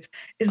because it's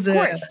Of the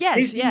course.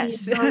 Yes, Disney,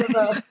 yes. blah, blah,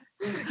 blah.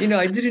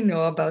 I didn't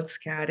know about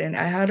SCAD. And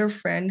I had a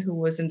friend who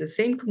was in the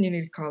same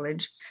community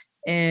college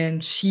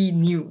and she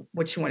knew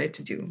what she wanted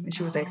to do. And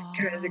she was like,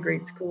 SCAD is a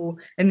great Oh, school.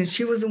 And then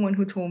she was the one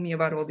who told me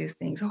about all these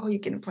things. Oh, you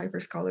can apply for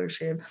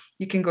scholarship.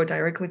 You can go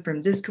directly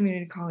from this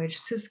community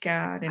college to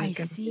SCAD and I it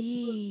can be a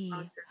smooth see.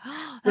 process.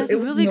 So That's it a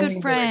was really good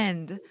knowing the right.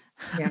 friend.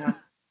 Yeah,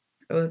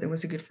 it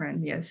was a good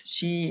friend. Yes,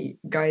 she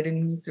guided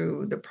me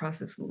through the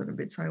process a little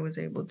bit, so I was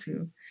able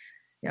to.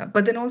 Yeah,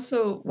 but then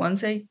also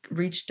once I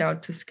reached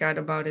out to SCAD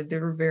about it, they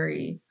were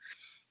very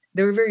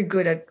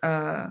good at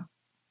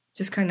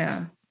just kind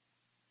of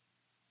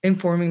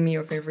informing me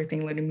of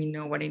everything, letting me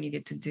know what I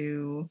needed to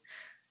do.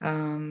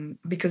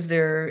 Because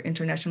their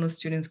international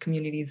students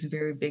community is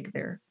very big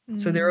there,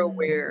 so they're Mm,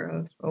 aware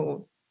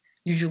of,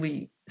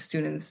 usually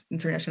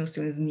international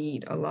students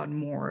need a lot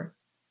more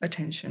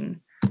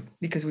attention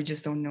because we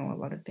just don't know a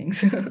lot of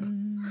things.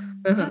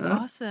 that's Uh-huh.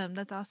 awesome.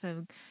 That's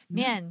awesome.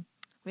 Yeah. Man,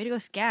 way to go,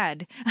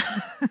 SCAD.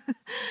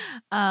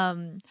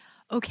 um,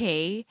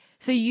 okay.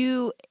 So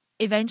you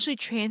eventually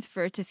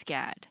transferred to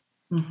SCAD.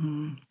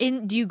 Mhm.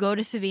 Do you go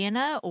to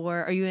Savannah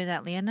or are you in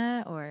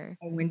Atlanta or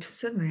I went to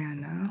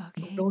Savannah,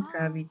 okay. little Oh,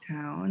 savvy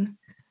town,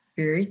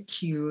 very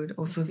cute, it's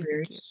also super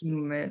very cute.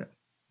 humid.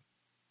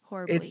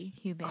 It's Horribly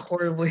humid.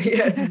 horribly,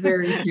 yeah, it's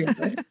very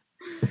humid.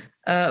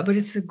 But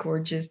it's a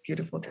gorgeous,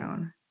 beautiful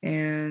town.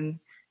 And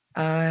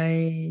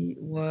I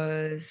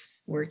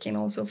was working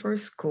also for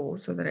school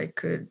so that I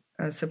could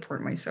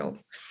support myself.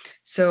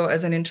 So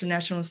as an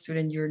international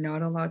student, you're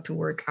not allowed to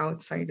work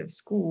outside of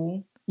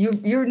school.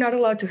 You're not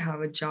allowed to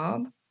have a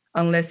job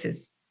unless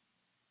it's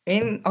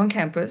in on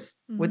campus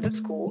with the Mm,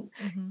 school,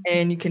 mm-hmm.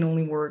 and you can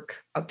only work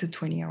up to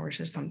 20 hours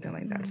or something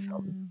like that.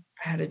 So Mm,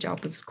 I had a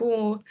job with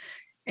school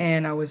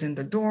and I was in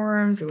the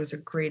dorms. It was a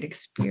great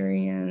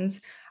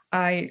experience.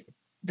 I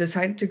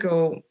decided to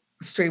go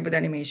straight with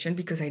animation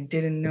because I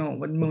didn't know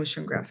what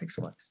motion graphics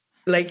was.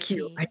 I Like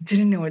you, I see.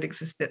 didn't know it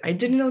existed. I I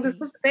didn't know this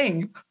see. was a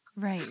thing.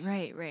 Right,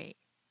 right, right.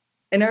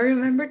 And I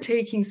remember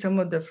taking some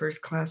of the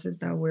first classes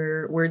that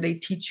were where they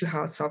teach you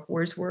how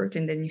softwares work,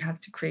 and then you have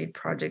to create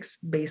projects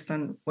based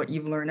on what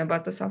you've learned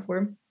about the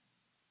software.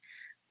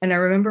 And I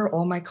remember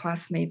all my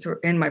classmates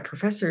and my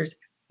professors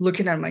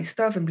looking at my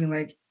stuff and being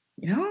like,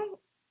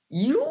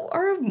 you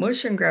are a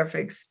motion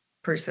graphics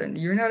person.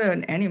 You're not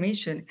an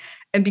animation.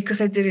 And because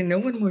I didn't know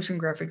what motion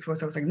graphics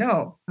was, I was like,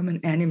 no, I'm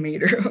an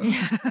animator.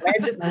 Yeah.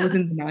 I was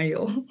in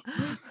denial.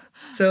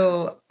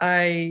 So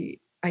I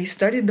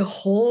studied the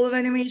whole of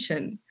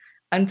animation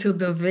until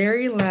the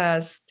very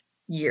last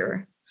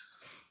year.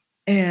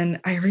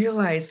 And I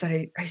realized that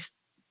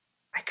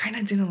I kind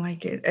of didn't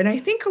like it. And I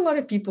think a lot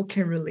of people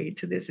can relate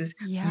to this is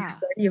you Yeah.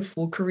 study a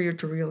full career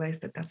to realize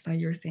that that's not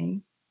your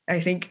thing. I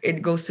think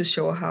it goes to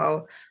show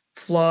how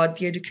flawed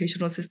the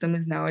educational system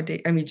is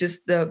nowadays. I mean,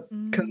 just the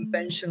Mm,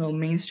 conventional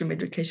mainstream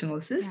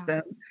educational yeah.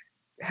 system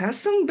has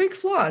some big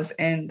flaws.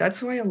 And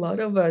that's why a lot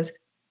of us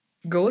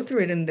go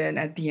through it. And then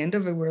at the end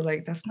of it, we're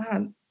like, that's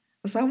not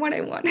what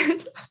I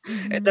wanted.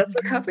 And Mhm, that's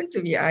what mhm. happened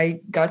to me.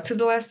 I got to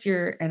the last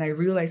year and I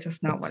realized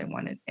that's not what I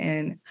wanted.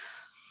 And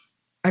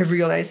I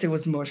realized it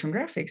was motion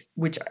graphics,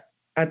 which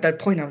at that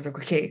point I was like,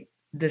 okay,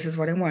 this is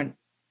what I want.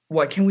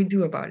 What can we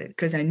do about it?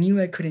 Because I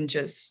knew I couldn't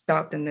just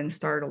stop and then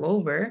start all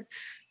over.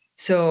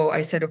 So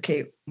I said,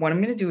 okay, what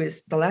I'm going to do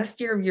is the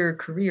last year of your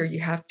career, you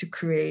have to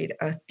create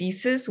a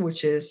thesis,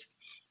 which is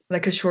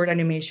like a short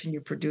animation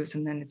you produce,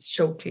 and then it's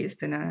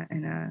showcased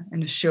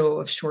in a show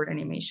of short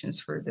animations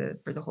for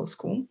the whole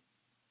school.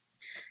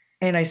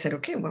 And I said,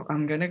 okay, well,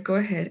 I'm going to go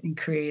ahead and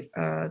create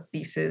a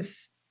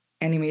thesis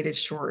animated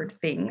short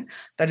thing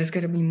that is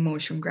going to be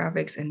motion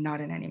graphics and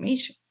not an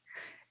animation.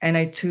 And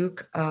I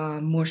took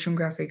a motion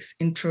graphics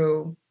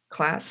intro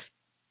class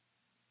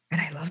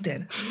and I loved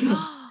it.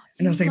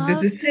 And I You was like,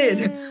 this is loved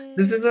it.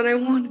 This it. is what I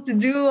wanted to Oh.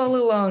 do all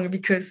along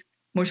because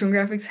motion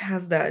graphics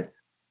has that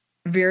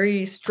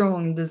very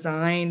strong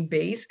design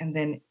base and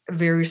then a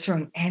very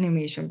strong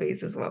animation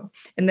base as well.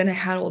 And then I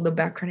had all the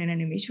background in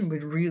animation, but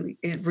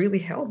it really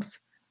helps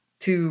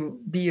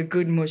to be a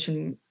good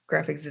motion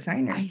graphics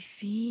designer. I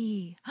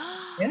see.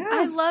 I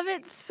Yeah. love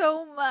it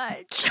so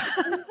much.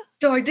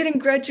 So I didn't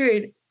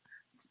graduate.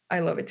 I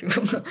love it too.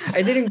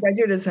 I didn't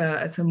graduate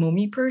as a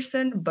mommy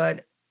person,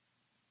 but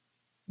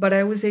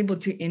I was able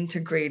to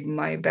integrate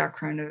my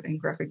background in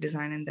graphic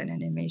design and then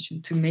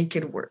animation to make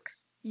it work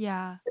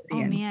Yeah. at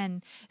the Oh end.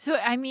 man. So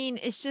I mean,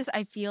 it's just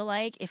I feel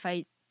like if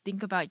I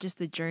think about just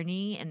the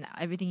journey and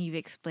everything you've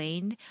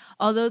explained,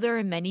 although there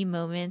are many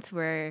moments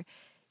where,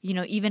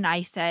 even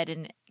I said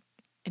and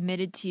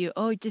admitted to you,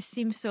 oh, it just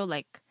seems so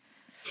like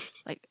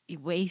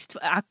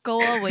wasteful,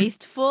 아까워,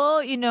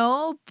 wasteful,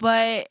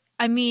 but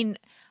I mean,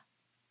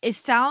 it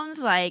sounds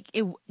like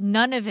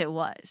none of it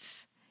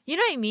was. You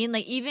know what I mean?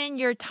 Like even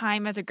your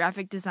time as a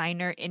graphic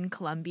designer in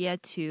Colombia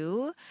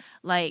too,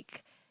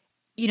 like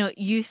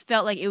you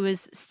felt like it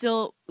was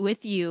still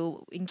with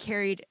you and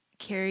carried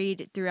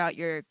throughout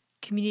your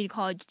community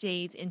college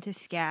days into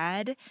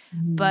SCAD,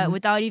 but Mhm.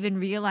 without even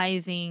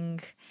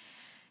realizing,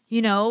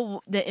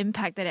 the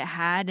impact that it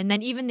had. And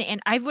then even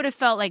and I would have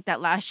felt like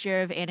that last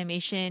year of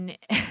animation,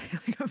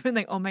 I've been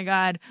like, oh my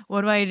God,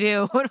 what do I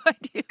do? What do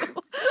I do?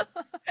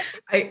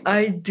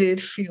 I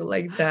did feel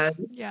like that,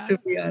 Yeah. to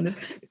be honest.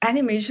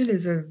 Animation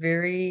is a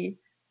very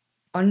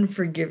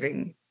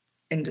unforgiving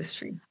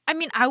industry. I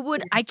mean,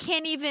 I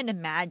can't even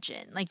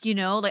imagine. Like,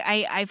 like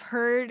I've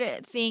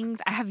heard things.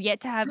 I have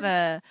yet to have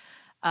a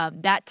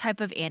that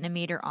type of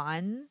animator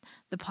on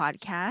the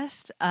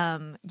podcast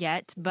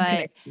yet, I but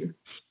connect you.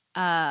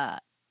 uh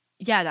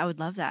yeah, I would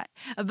love that.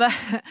 But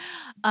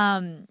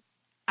um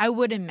I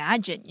would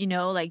imagine,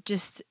 like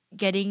just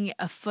getting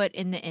a foot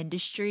in the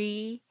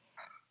industry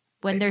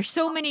when It's there's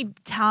so many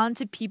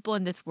talented people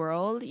in this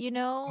world,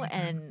 Mhm.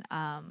 and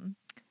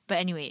but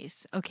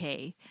anyways,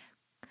 okay.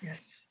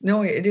 Yes.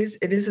 No, it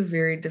is a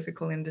very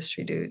difficult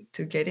industry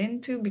to get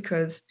into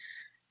because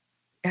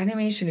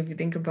animation, if you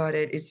think about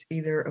it, it's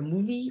either a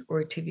movie or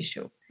a TV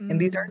show. And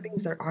these are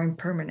things Mm, that aren't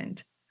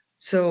permanent.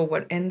 So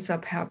what ends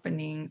up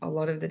happening a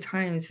lot of the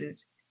times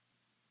is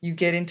you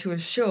get into a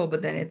show,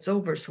 but then it's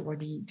over. So what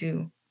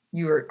do?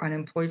 You are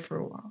unemployed for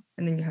a while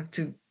and then you have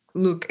to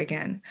look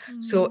again.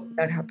 So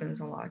that happens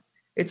a mm, lot.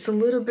 It's a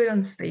I little bit see.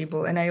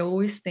 unstable. And I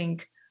always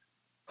think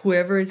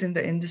whoever is in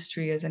the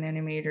industry as an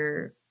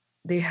animator,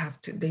 they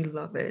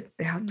love it.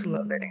 They have to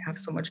love it and have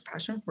so Mm. much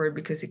passion for it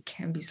because it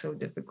can be so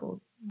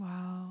difficult.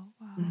 Wow,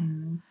 wow.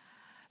 Mhm.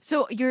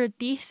 So your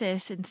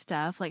thesis and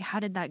stuff, like how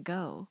did that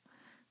go?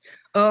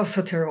 Oh,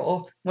 so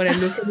terrible. When I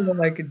look at it, I'm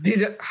like,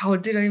 how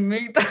did I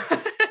make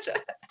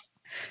that?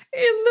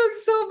 It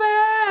looks so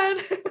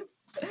bad.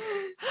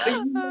 But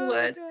you know Oh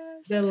what?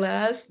 gosh.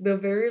 The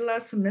very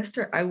last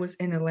semester, I was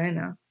in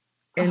Atlanta,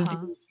 and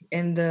Uh-huh.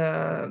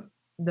 the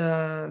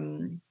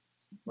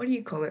what do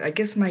you call it? I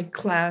guess my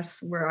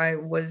class where I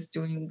was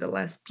doing the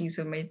last piece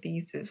of my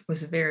thesis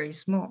was very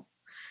small,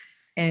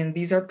 and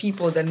these are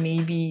people that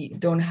maybe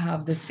don't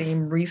have the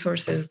same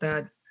resources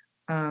that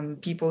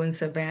people in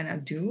Savannah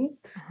do.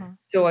 Uh-huh.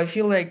 So I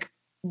feel like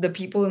the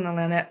people in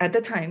Atlanta at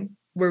the time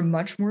were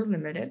much more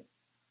limited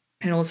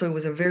And also it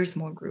was a very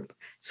small group.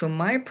 So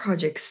my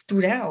project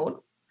stood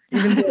out,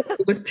 even though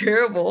it was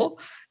terrible,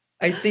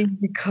 I think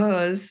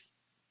because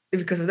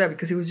of that,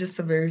 because it was just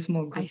a very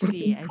small I group of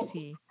see. I people,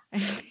 see.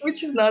 I see.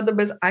 which is not the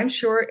best. I'm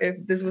sure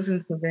if this was in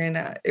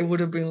Savannah, it would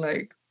have been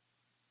like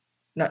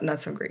not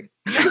so great.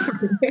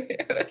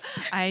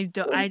 I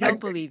don't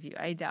believe you.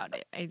 I doubt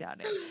it. I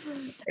doubt it.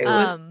 It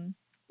was Um,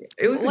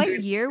 it was a what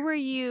good. year were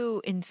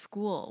you in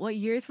school? What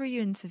years were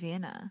you in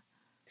Savannah?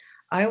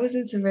 I was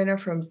in Savannah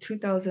from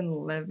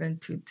 2011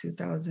 to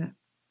 2000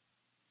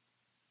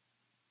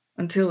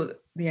 until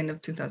the end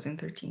of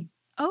 2013.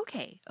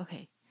 Okay.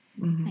 Okay.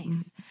 Mm-hmm,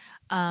 Nice.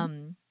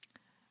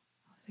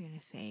 What was I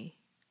gonna say?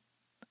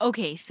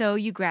 Okay, so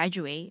you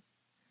graduate,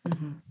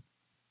 mm-hmm.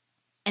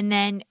 and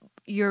then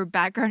your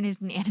background is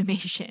in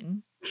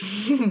animation,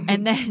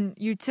 and then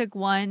you took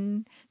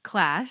one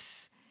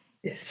class,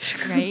 Yes.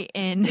 right,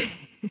 in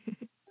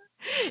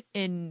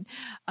in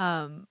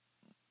um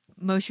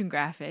motion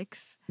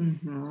graphics.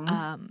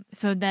 Mm-hmm.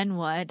 So then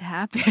what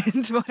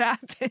happens? What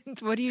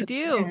happens? What do you So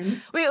do?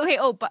 then, Wait, okay.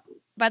 Oh, but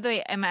by the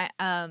way, am I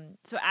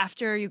so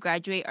after you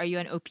graduate, are you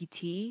an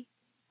OPT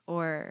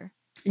or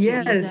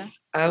visa? yes,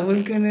 Okay. I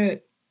was gonna,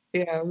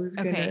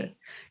 Okay.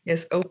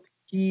 yes,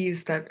 OPT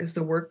is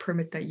the work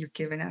permit that you're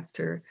given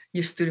after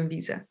your student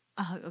visa.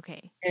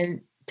 Okay.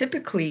 And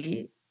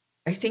typically,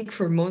 I think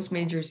for most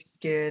majors, you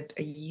get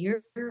a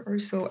year or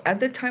so. At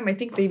the time, I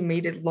think they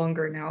made it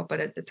longer now, but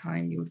at the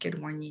time, you would get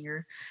 1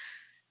 year.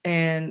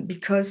 And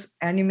because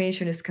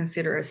animation is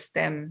considered a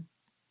STEM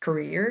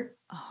career,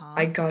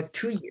 I Uh-huh. got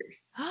 2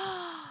 years.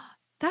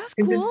 That's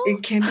Because cool.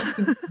 it can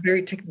be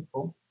very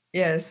technical.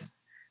 Yes.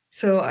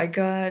 So I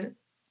got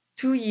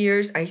 2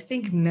 years. I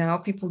think now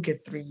people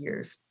get 3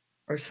 years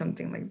or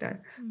something like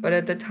that. But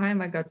at the Mm.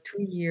 time, I got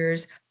 2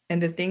 years.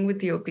 And the thing with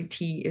the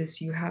OPT is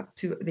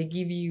they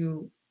give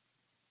you,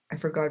 I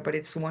forgot, but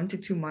it's 1 to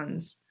 2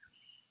 months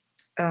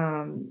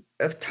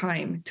of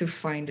time to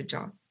find a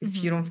job.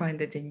 If you don't Mhm.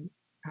 find it, then you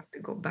have to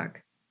go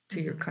back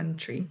to your Mhm.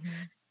 country.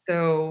 Mhm.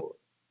 So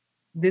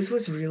this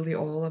was really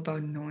all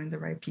about knowing the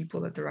right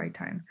people at the right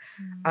time.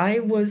 I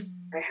Mm.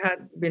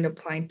 had been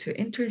applying to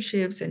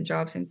internships and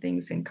jobs and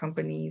things in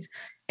companies.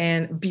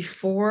 And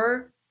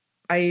before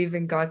I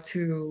even got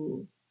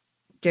to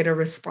get a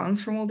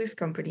response from all these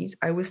companies,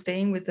 I was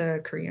staying with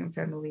a Korean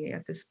family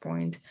at this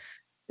point.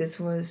 This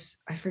was,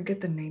 I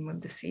forget the name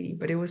of the city,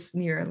 but it was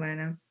near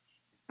Atlanta.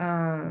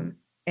 Um,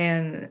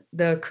 and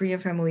the Korean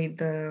family,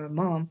 the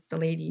mom, the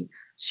lady,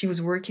 she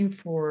was working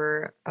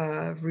for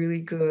a really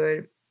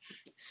good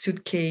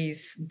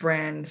suitcase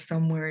brand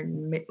somewhere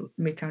in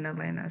Midtown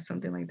Atlanta,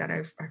 something like that.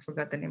 I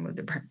forgot the name of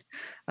the brand.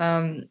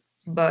 Um,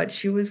 but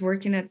she was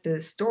working at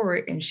the store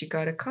and she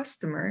got a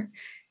customer,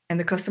 and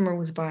the customer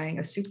was buying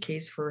a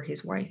suitcase for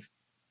his wife.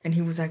 And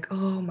he was like,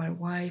 "Oh, my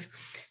wife,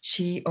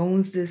 she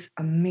owns this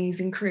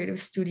amazing creative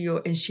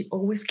studio and she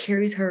always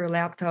carries her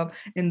laptop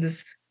in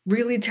this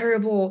really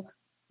terrible,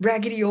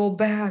 raggedy old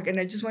bag. And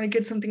I just want to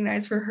get something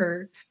nice for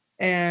her."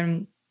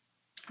 And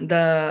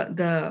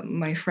the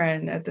my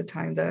friend at the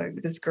time,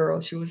 this girl,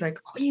 she was like,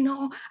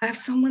 "Oh, I have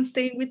someone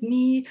staying with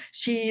me.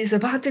 She's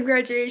about to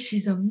graduate.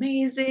 She's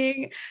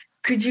amazing.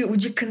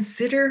 Would you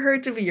consider her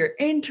to be your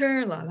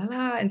intern, la la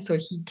la?" And so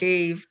he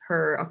gave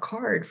her a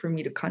card for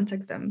me to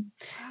contact them.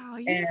 Wow,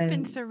 you've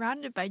been And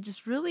surrounded by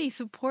just really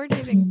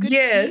supportive and good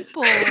yes,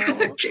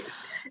 people.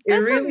 it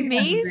That's really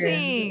has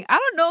amazing. been. I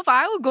don't know if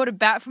I would go to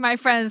bat for my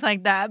friends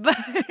like that, but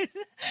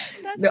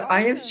that's No,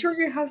 I am awesome. sure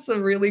you have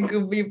some really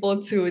good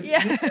people too.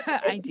 Yeah,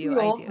 I I think do. we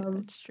I all do.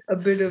 have That's true. a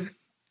bit of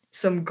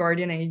some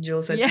guardian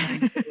angels at Yeah.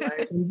 times in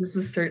life, and this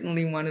was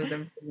certainly one of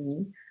them for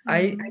me.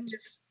 Mm.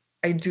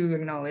 I do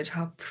acknowledge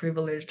how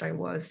privileged I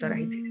was that I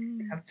didn't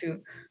Mm. have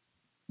to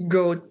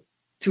go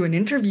to an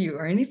interview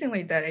or anything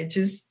like that. I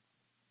just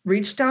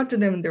reached out to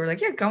them and they were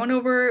like, "Yeah, come on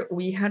over."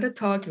 We had a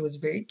talk. It was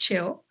very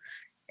chill,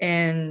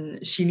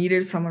 and she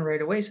needed someone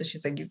right away. So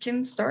she's like, "You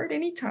can start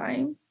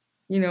anytime.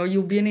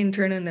 You'll be an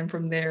intern, and then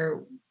from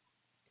there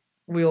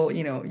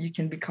you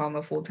can become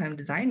a full-time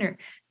designer."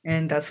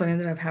 And that's what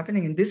ended up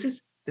happening. And this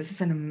is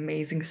an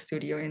amazing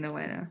studio in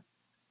Atlanta.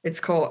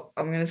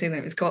 I'm gonna say the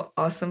name. It's called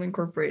Awesome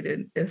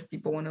Incorporated. If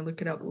people want to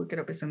look it up.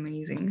 It's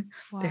amazing.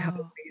 They have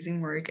Wow.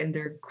 amazing work and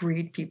they're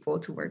great people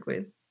to work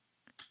with.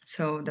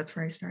 So that's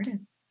where I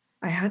started.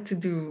 I had to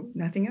do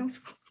nothing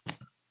else.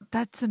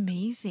 That's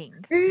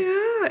amazing.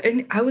 Yeah,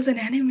 and I was an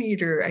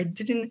animator.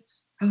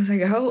 I was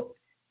like, "How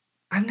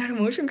I'm not a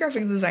motion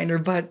graphics designer,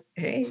 but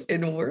hey,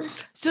 it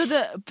worked."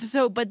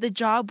 But the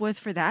job was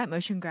for that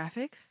motion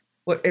graphics?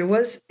 Well, it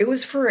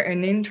was for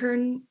an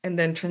intern and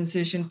then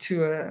transitioned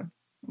to a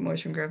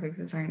motion graphics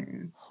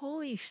designer.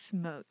 Holy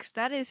smokes,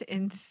 that is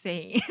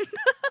insane.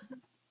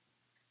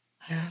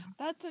 Yeah.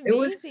 That's It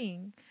was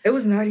amazing. it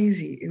was not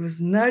easy. It was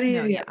not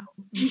No, easy at yeah.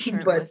 I'm all,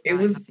 sure it but was it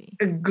not was easy.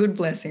 a good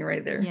blessing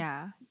right there.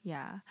 Yeah,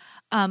 yeah.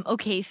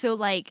 Okay, so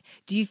like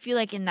do you feel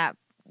like in that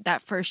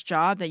first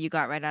job that you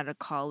got right out of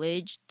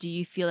college, do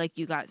you feel like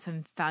you got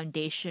some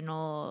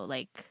foundational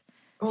like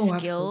Oh,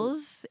 absolutely.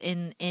 skills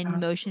in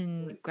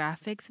motion Absolutely.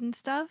 graphics and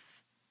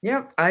stuff?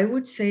 Yep, I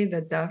would say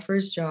that that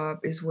first job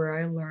is where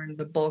I learned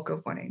the bulk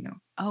of what I know.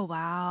 Oh,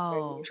 I'm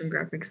a wow. motion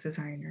graphics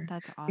designer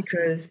That's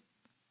because awesome.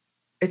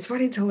 it's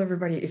what I tell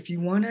everybody. If you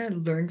want to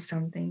learn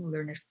something,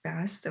 learn it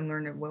fast and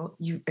learn it well,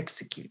 you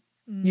execute.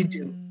 You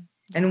do.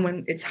 And Yeah.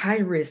 when it's high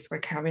risk,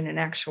 like having an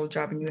actual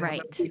job and you have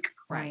a Right. big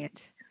client,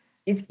 Right.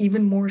 it's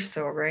even more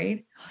so,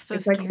 right? So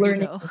It's like scary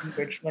learning though.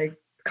 language, like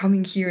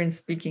coming here and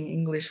speaking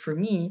English for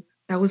me,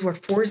 that was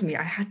what forced me.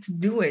 I had to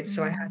do it,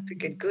 so I had to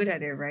get Mm. good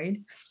at it, right?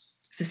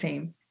 It's the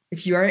same.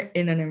 If you are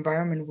in an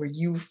environment where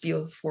you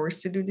feel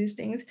forced to do these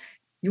things,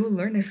 you will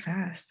learn it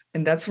fast.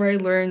 And that's where I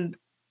learned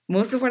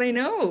most of what I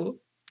know.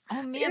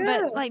 Oh man, Yeah.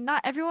 but like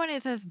not everyone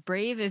is as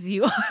brave as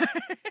you are.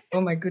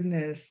 Oh my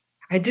goodness.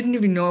 I didn't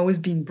even know I was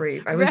being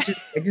brave. Right.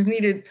 I just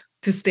needed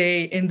to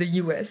stay in the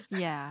US.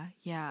 Yeah,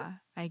 yeah.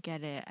 I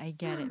get it. I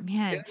get it.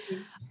 Man.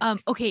 Yeah.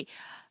 Okay.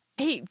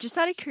 Hey, just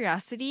out of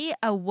curiosity,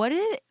 what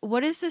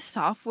is the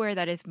software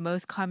that is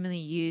most commonly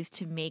used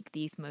to make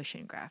these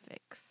motion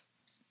graphics?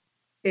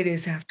 It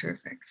is After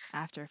Effects.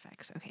 After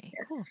Effects. Okay,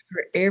 cool. Yes.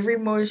 For every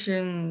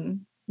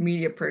motion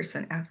media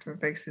person, After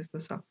Effects is the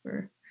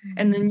software.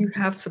 And then Mm. you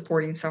have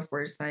supporting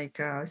softwares like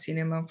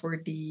Cinema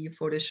 4D,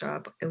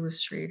 Photoshop,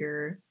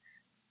 Illustrator.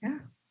 Yeah.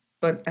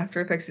 But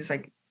After Effects is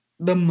like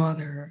the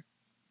mother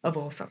of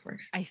all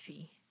softwares. I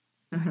see.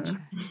 Uh-huh.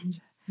 Gotcha.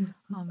 Gotcha.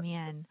 Oh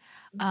man.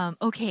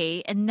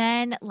 Okay, and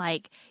then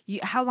like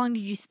how long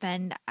did you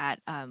spend at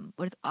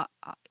what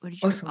did you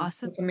say? Awesome.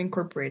 Awesome? Awesome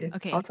Incorporated.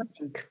 Okay. Awesome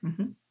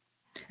Inc.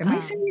 Am I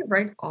saying Um it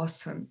right?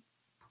 Awesome.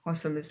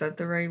 Awesome. Is that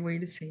the right way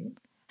to say it?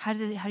 how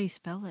do you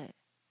spell it?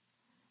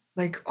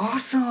 Like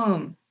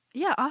awesome.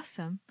 Yeah,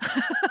 awesome.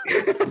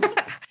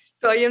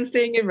 So I am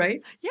saying it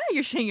right? Yeah,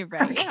 you're saying it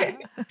right. Okay.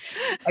 Yeah.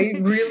 I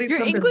really Your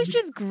sometimes English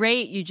is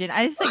great, Eugene.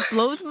 I just like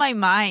blows my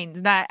mind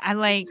that I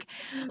like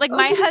oh my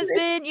my goodness.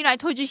 husband, I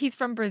told you he's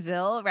from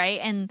Brazil, right?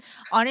 And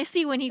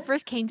honestly, when he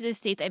first came to the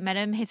States, I met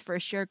him his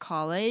first year of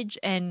college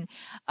and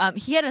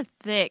he had a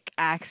thick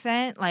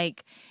accent,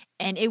 like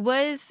and it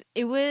was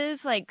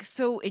like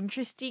so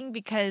interesting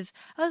because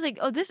I was like,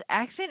 "Oh, this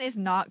accent is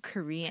not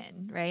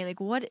Korean, right? Like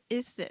what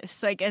is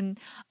this?" Like and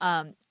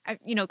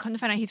come to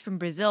find out he's from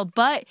Brazil,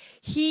 but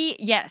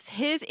yes,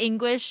 his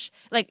English,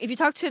 like if you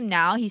talk to him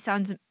now,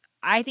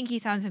 I think he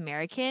sounds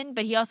American,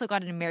 but he also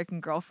got an American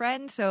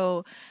girlfriend,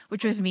 so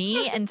which was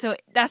me, and so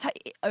that's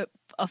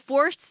a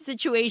forced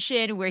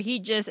situation where he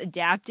just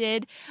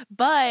adapted,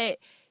 but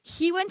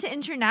he went to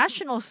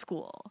international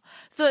school.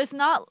 So it's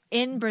not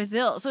in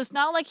Brazil. So it's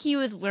not like he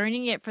was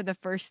learning it for the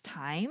first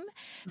time.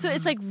 So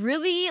it's Mhm. like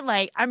really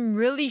like I'm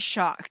really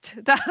shocked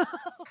that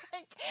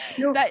like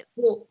No, that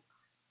well,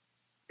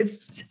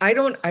 it's I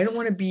don't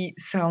want to be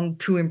sound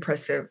too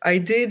impressive. I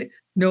did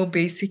know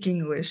basic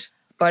English,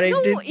 but I no,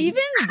 did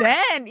even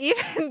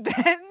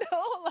then,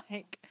 though,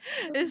 like,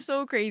 it's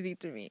so crazy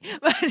to me.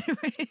 But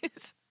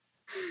anyways,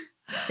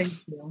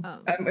 thank you.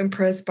 um, I'm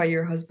impressed by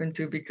your husband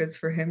too, because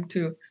for him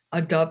to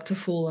adopt a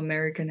full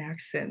American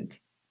accent.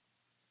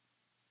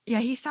 yeah,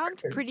 he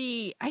sounds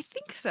pretty. I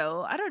think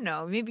so. I don't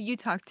know. Maybe you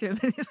talk to him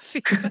and you'll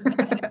see.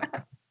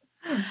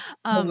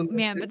 I would love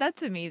Man, to. but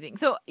that's amazing.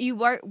 So you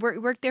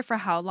worked there for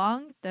how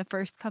long? The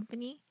first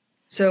company?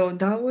 So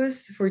that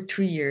was for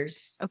 2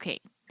 years.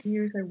 Okay. 2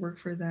 years I worked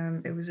for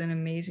them. It was an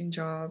amazing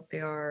job.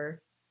 They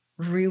are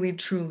really,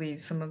 truly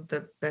some of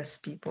the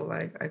best people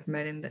I've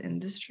met in the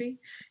industry.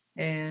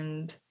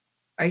 And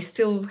I'm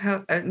still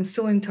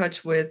in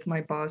touch with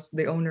my boss,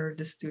 the owner of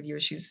the studio.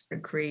 She's a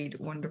great,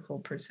 wonderful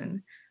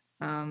person.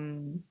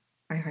 Um,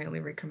 I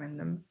highly recommend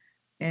them.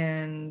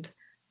 And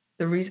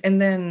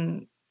and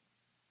then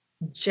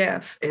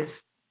Jeff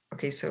is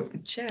okay. So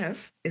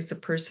Jeff is the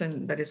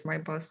person that is my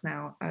boss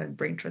now at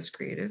Brain Trust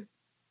Creative.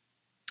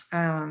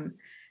 Um,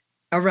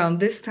 Around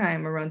this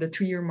time, around the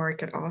 2 year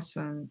mark at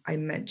Awesome, I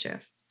met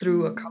Jeff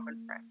through a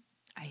common friend.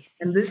 I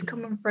And this see.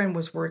 common friend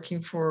was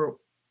working for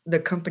the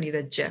company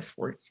that Jeff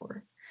worked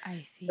for.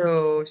 I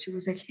So see. she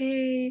was like,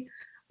 hey,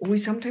 we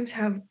sometimes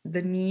have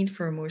the need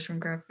for a motion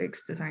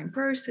graphics design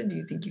person. Do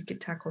you think you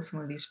could tackle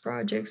some of these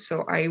projects?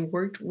 So I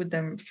worked with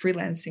them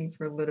freelancing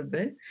for a little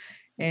bit.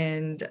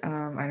 And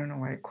I don't know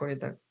why I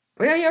quoted that.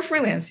 But yeah,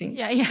 freelancing.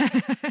 Yeah, yeah.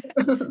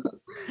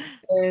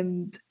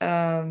 And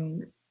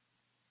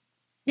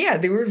yeah,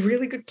 they were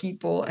really good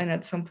people. And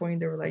at some point,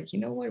 they were like, you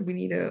know what? We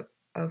need a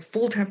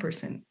full time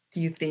person.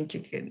 Do you think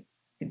you could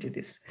do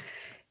this?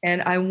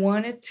 And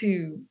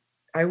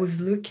I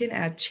was looking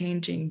at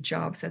changing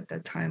jobs at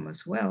that time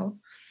as well,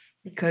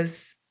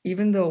 because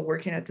even though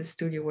working at the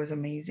studio was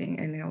amazing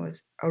and it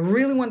was a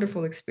really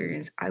wonderful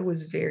experience, I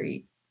was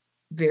very,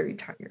 very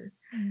tired.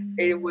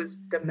 It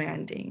was Mm,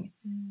 demanding.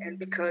 And mm,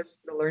 because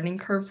the learning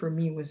curve for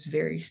me was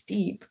very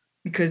steep,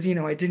 because,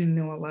 I didn't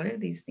know a lot of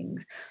these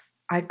things,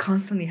 I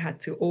constantly had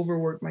to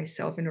overwork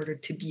myself in order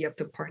to be up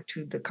to par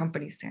to the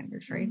company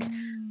standards, right?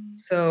 mm.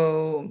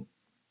 So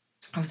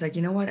I was like,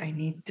 you know what? I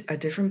need a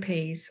different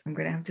pace. I'm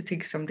going to have to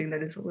take something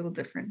that is a little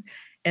different.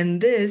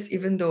 And this,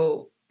 even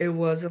though it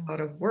was a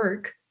lot of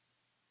work,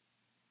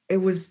 it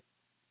was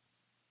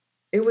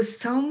it was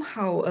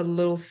somehow a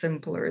little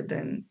simpler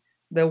than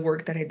the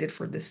work that I did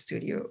for this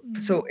studio.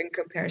 So Mm. in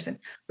comparison,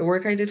 the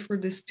work I did for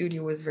this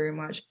studio was very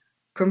much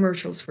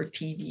commercials for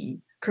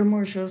TV,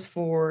 commercials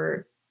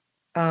for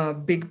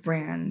big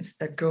brands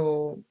that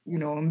go,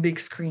 on big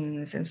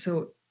screens. And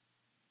so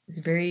it's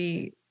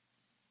very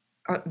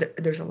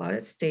there's a lot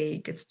at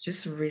stake. It's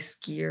just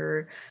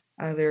riskier.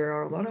 There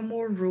are a lot of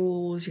more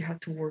rules. You have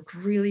to work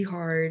really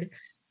hard.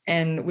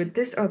 And with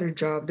this other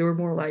job, they were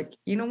more like,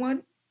 you know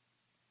what?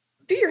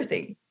 Do your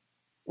thing.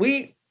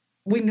 We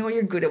we know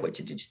you're good at what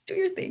you do. Just do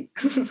your thing.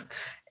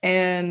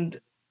 And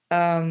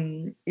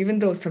even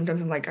though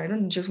sometimes I'm like, I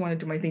don't just want to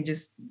do my thing,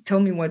 just tell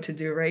me what to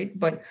do, right?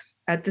 But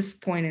at this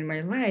point in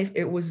my life,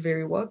 it was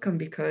very welcome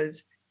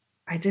because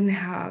I didn't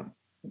have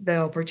the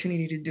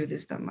opportunity to do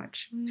this that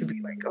much, to be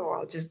like, Mm. oh,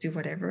 I'll just do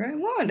whatever I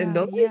want and Yeah,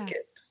 they'll like yeah,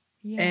 it.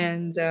 yeah.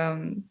 And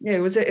yeah, it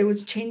was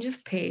a change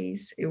of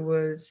pace. It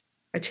was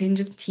a change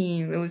of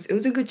team. It was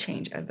a good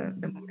change at the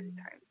moment in Mm.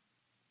 time.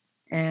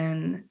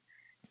 And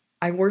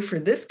I worked for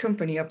this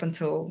company up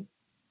until,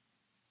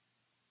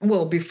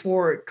 well,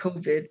 before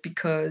COVID,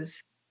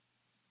 because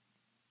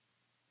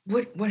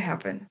what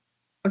happened?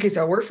 Okay,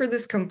 so I worked for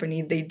this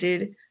company. They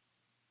did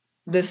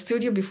the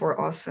studio before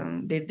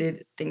Awesome. They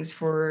did things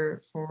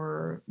for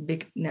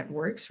big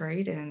networks,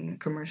 right? And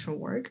commercial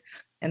work.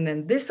 And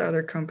then this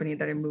other company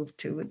that I moved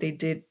to, they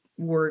did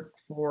work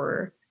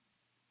for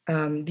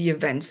the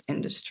events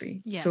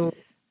industry. So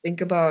Yes.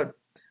 think about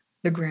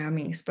the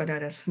Grammys, but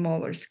at a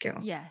smaller scale.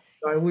 Yes,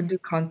 So I yes. would do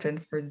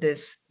content for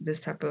this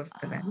type of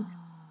event. Oh.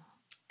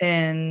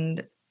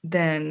 And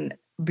then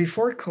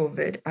before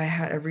COVID,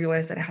 I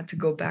realized that I had to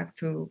go back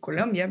to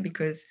Colombia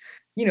because,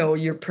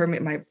 your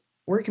permit, my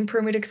working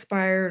permit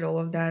expired, all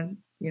of that,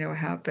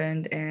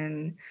 happened.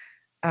 And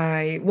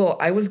I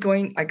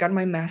got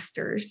my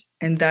master's,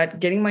 and that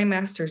getting my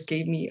master's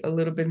gave me a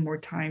little bit more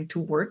time to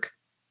work.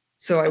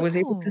 So I was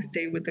able to Oh.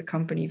 stay with the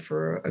company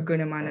for a good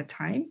amount of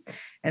time.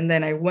 And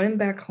then I went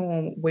back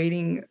home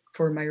waiting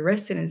for my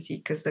residency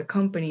because the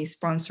company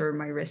sponsored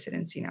my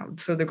residency now.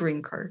 So the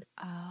green card.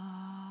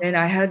 And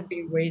I had Oh.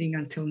 been waiting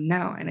until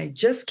now, and I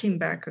just came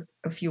back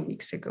a few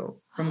weeks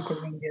ago from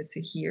Colombia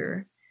to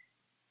here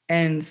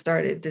and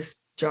started this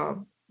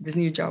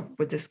new job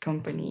with this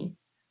company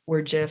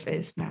where Jeff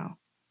is now.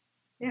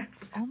 Yeah.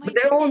 Oh my But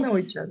they all know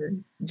each goodness. other.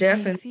 I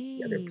Jeff and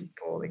the other see.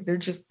 people, like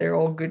they're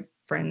all good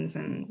friends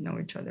and know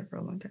each other for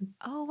a long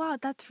Oh wow,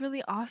 that's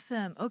really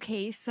awesome.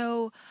 Okay,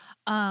 so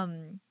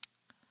um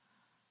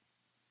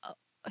uh,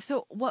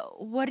 so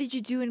what did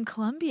you do in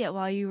Colombia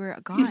while you were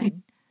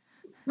gone?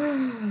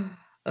 time.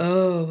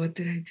 Oh, what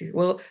did I do?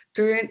 Well,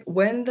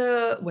 when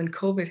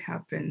COVID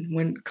happened,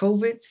 when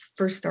COVID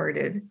first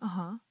started,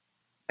 Uh-huh.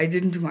 I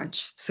didn't do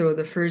much. So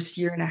the first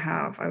year and a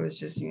half, I was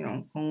just,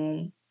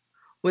 home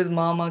with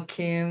Mama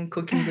Kim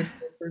cooking good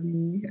food for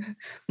me.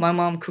 My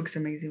mom cooks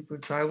amazing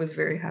food, so I was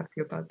very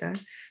happy about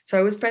that. So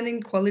I was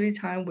spending quality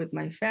time with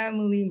my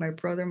family, my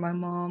brother, my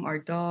mom, our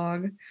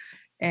dog,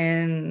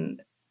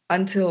 and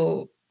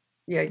until,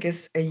 yeah, I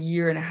guess a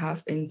year and a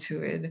half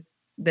into it,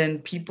 then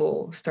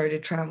people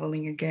started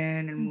traveling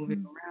again and moving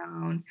Mm-hmm.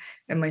 around.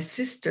 And my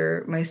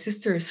sister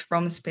is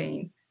from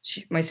Spain.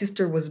 My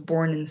sister was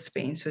born in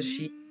Spain, so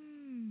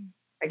Mm.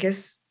 I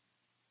guess,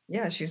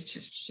 yeah, she's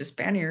just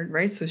Spaniard,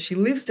 right? So she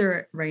lives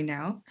there right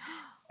now.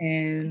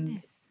 And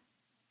Goodness.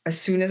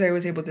 as soon as I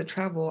was able to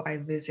travel, I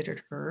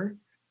visited her.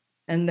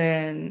 And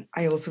then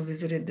I also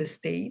visited the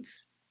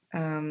States.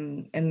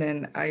 And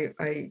then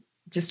I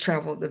just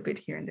traveled a bit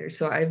here and there.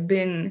 So I've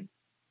been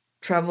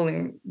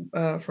traveling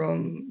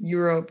from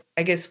Europe.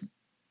 I guess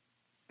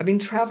I've been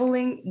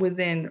traveling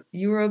within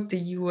Europe, the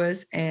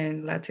US,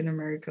 and Latin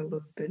America a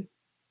little bit.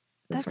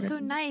 That's That's what I've so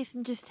been. nice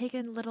and just take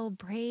a little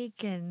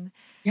break and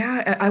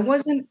Yeah, I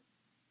wasn't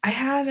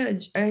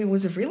I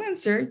was a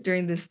freelancer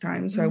during this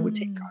time, so I would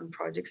take mm, on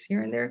projects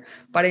here and there,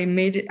 but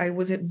I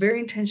was very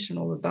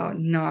intentional about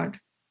not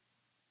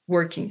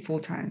working full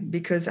time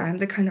because I'm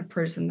the kind of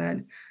person that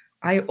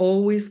I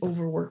always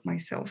overwork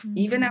myself.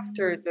 Even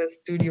after mm, the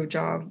studio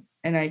job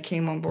and I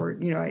came on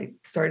board, I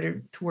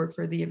started to work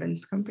for the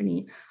events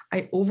company.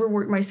 I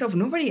overworked myself.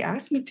 Nobody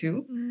asked me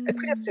to. I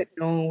could have mm. said,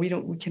 no,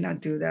 we cannot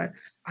do that.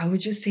 I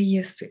would just say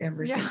yes to Yeah,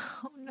 everything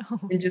oh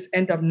no. and just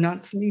end up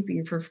not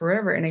sleeping for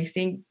forever. And I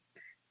think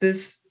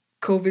this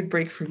COVID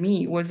break for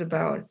me was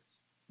about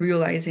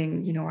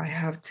realizing, I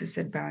have to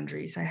set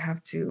boundaries. I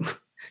have to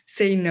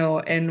say no.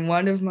 And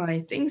one of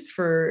my things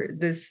for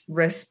this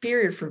rest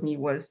period for me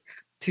was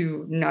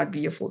to not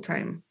be a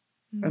full-time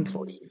Mm,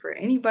 employee for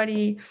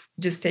anybody,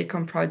 just take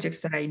on projects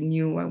that I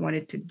knew I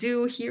wanted to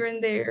do here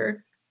and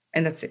there.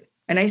 And that's it.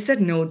 And I said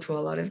no to a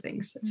lot of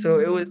things. So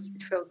it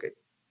mm. felt good.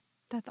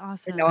 That's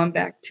And now I'm awesome.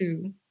 back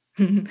to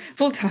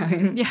full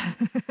time. Yeah.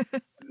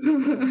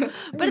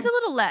 But it's a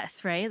little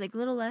less, right? Like a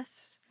little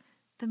less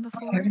than I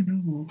before. don't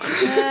know.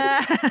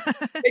 Uh,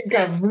 It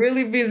got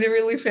really busy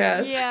really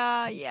fast.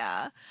 yeah,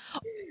 yeah.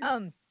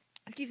 Um,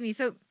 excuse me.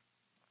 So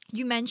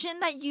you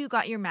mentioned that you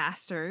got your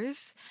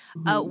master's.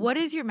 Mhm. What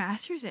is your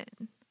master's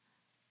in?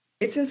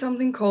 It's in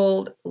something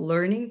called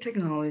learning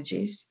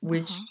technologies,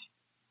 which Uh-huh.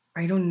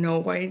 I don't know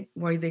why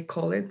they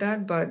call it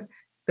that, but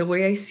the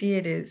way I see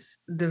it is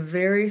the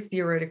very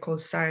theoretical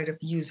side of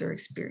user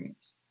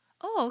experience.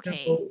 Oh,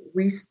 okay. So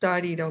we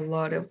studied a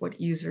lot of what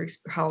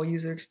how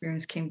user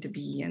experience came to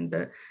be, and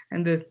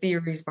the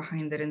theories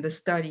behind it and the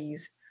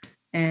studies,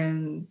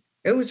 and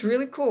it was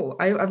really cool.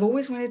 I've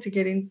always wanted to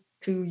get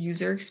into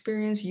user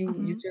experience,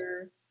 Mm-hmm.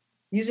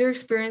 user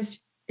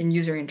experience and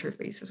user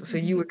interfaces. So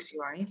Mm-hmm. UX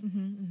UI. Mm-hmm.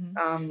 Mm-hmm.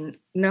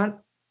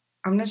 Not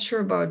I'm not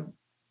sure about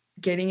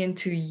getting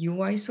into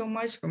UI so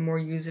much, but more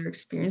user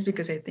experience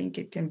because I think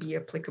it can be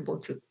applicable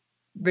to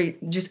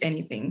just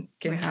anything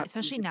can Right. have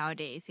Especially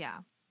nowadays.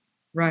 Yeah.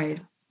 right.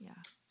 Yeah.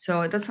 Yeah.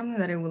 So that's something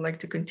that I would like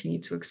to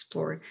continue to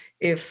explore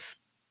if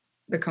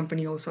the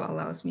company also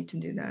allows me to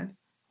do that.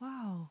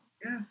 Wow.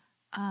 Yeah.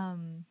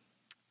 Um,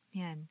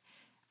 man,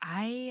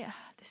 I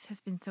this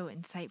has been so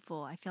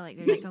insightful. I feel like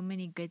there's so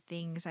many good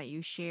things that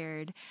you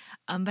shared.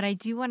 But I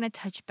do want to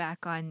touch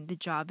back on the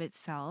job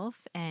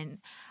itself, and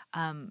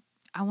um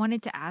I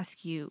wanted to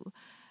ask you,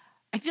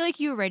 I feel like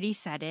you already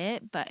said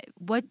it, but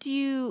what do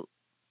you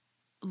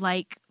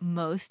like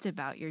most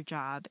about your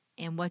job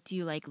and what do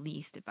you like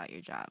least about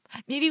your job?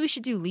 Maybe we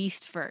should do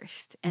least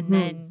first and Mhm.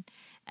 then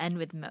end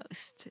with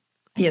most.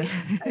 Like Yes,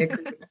 I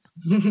agree with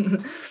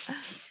that.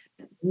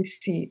 Let me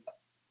see.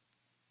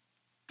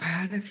 I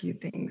had a few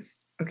things.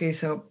 Okay,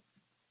 so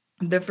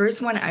the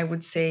first one I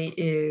would say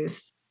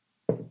is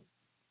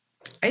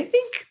I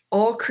think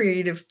all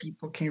creative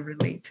people can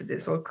relate to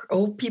this,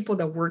 all people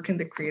that work in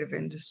the creative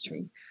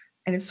industry.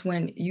 And it's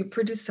when you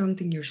produce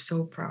something you're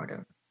so proud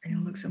of and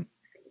it looks Mm, amazing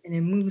and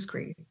it moves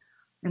great.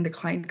 And the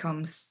client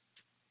comes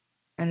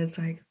and it's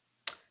like,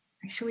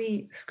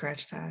 actually,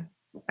 scratch that.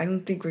 I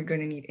don't think we're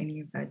gonna need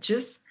any of that.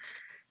 Just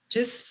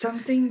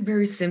something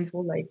very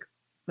simple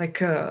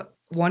like a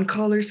one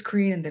color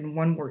screen and then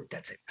one word.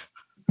 That's it.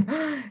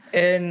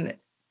 And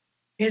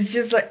it's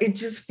just like it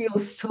just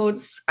feels so.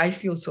 I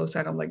feel so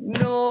sad. I'm like,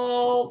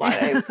 no, but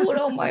I put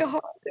all my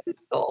heart and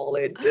soul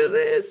into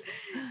this,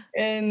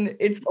 and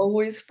it's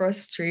always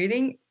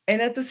frustrating.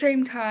 And at the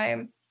same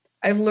time,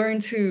 I've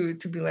learned to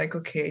be like,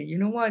 okay, you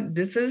know what?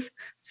 This is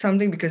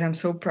something because I'm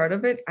so proud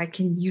of it. I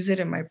can use it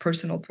in my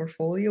personal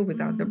portfolio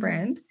without the mm,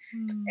 brand,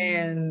 mm,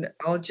 and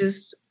I'll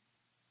just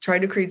try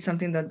to create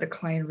something that the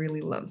client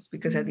really loves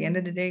because at the end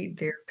of the mm. day,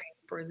 they're paying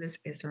for this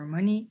is their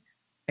money,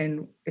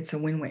 and it's a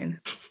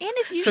win-win. And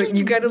it's So usually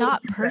you got to look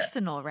not at that.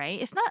 personal, right?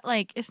 It's not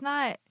like it's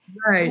not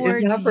Right, it's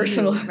towards not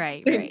personal. you.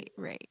 Right, right,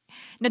 right.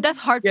 No, that's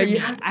hard Yeah, for you me.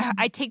 have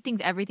I take things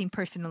everything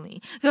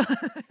personally. So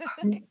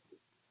to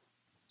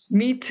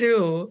me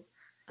too.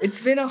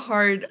 It's been a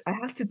hard I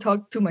have to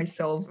talk to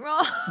myself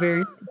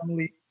very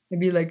strongly and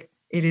be like,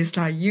 "It is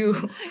not you.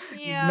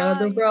 It's not yeah,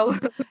 the yeah. problem."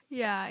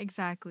 Yeah,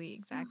 exactly,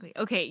 exactly.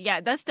 Okay,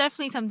 yeah, that's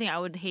definitely something I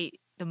would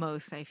hate the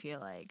most, I feel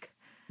like.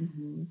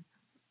 Mhm.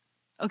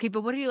 Okay,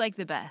 but what do you like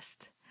the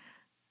best?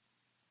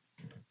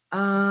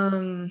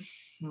 Um,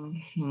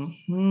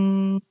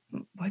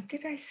 what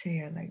did I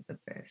say I like the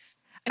best?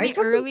 I I mean,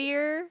 talked about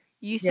earlier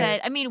you yeah.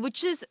 said, I mean,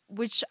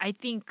 which I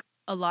think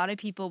a lot of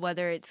people,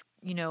 whether it's,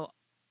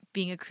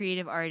 being a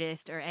creative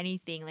artist or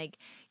anything, like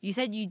you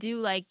said you do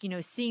like,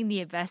 seeing the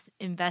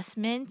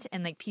investment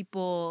and like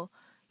people,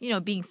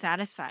 being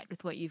satisfied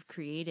with what you've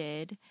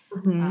created.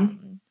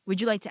 Mhm.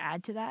 Would you like to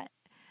add to that?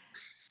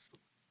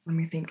 Let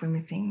me think.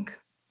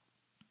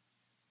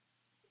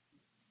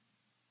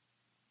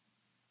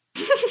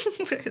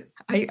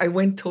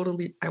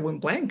 I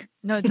went blank.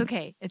 No, it's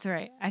okay. It's all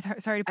right.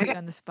 Sorry to put you I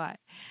on the spot.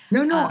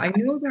 no, no, Uh, I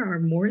know there are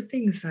more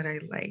things that I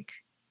like.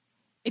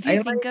 if I you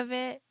like think of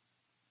it,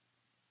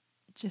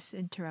 just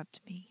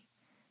interrupt me.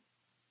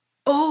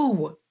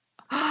 oh,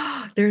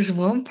 there's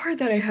one part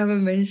that I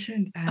haven't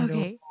mentioned at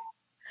all. Okay.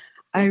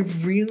 I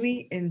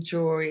really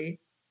enjoy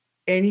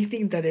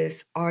anything that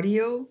is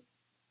audio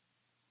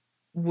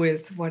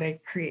with what I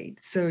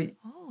create. So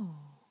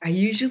Oh. I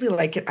usually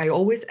like it. I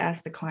always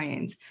ask the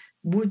clients,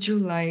 would you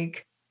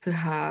like to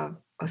have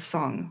a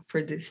song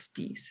for this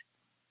piece?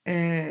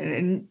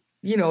 And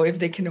if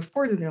they can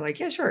afford it, they're like,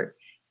 yeah, sure.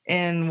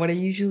 And what I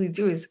usually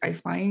do is I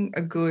find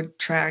a good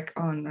track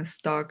on a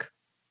stock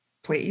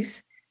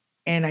place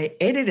and I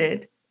edit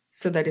it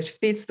so that it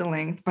fits the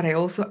length, but I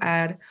also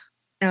add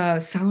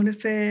sound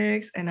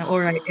effects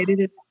or I edit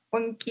it a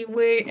funky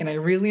way, and I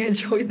really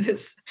enjoy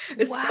this.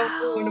 It's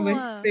probably one of my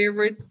Wow.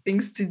 favorite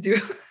things to do.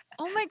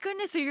 Oh my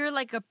goodness, so you're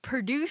like a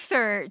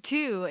producer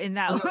too in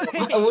that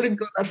No, I way. wouldn't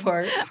go that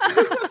far,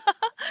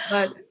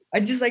 but I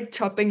just like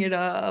chopping it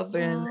up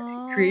and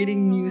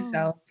creating new Oh.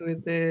 sounds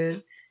with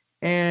it.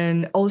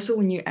 And also,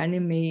 when you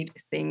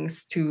animate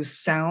things to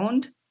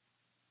sound,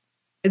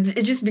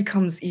 it just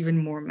becomes even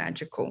more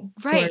magical.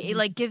 So Right, it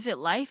like gives it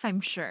life,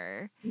 I'm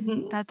sure.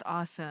 mhm, That's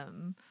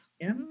awesome.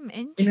 yeah.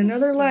 In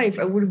another life,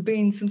 I Interesting. would have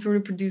been some sort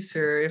of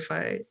producer if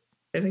I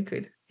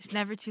could. It's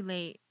never too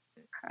late.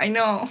 I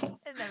know.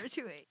 It's never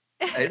too late.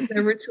 It's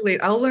never too late.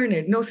 I'll learn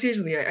it. No,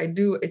 seriously, I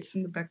do. It's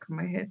in the back of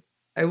my head.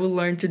 I will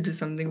learn to do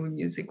something with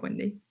music one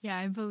day. Yeah,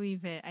 I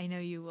believe it. I know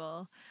you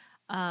will.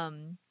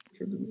 Um,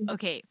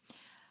 okay.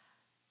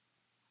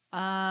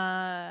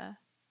 Uh,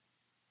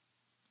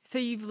 so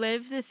you've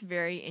lived this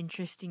very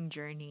interesting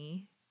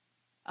journey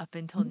up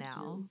until Thank now.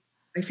 you.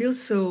 I feel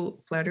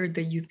so flattered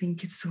that you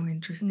think it's so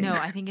interesting. No,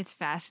 I think it's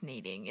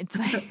fascinating. It's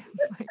like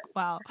like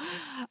wow.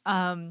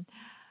 Um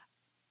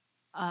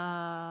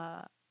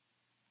uh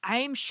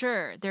I'm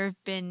sure there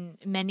have been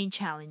many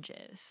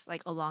challenges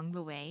like along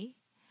the way.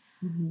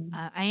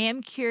 Mhm. I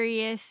am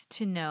curious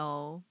to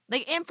know,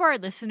 like, and for our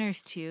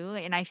listeners too,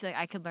 like, and I feel like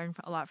I could learn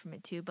a lot from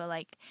it too. But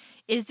like,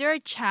 is there a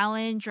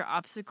challenge or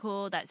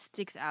obstacle that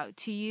sticks out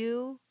to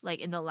you, like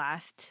in the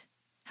last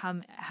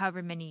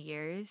however many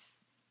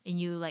years, and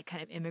you like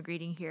kind of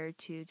immigrating here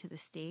to the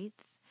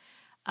States?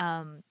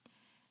 Um,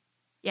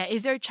 yeah,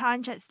 is there a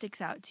challenge that sticks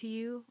out to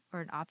you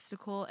or an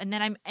obstacle?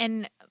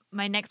 And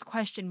my next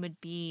question would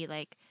be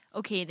like,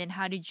 okay, then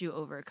how did you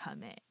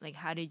overcome it? Like,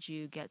 how did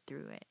you get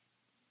through it?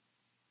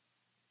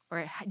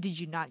 Or did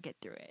you not get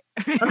through it?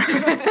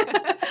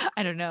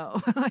 I don't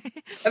know.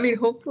 I mean,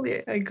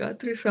 hopefully I got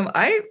through some.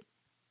 I've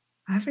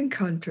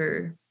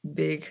encountered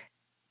big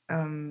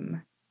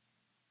um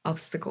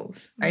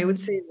obstacles. I would Mm,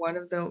 say one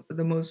of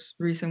the most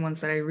recent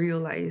ones that I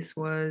realized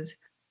was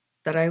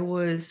that I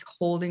was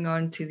holding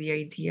on to the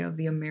idea of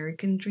the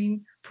American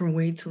dream for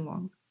way too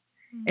long.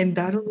 And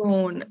that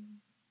alone,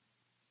 mm,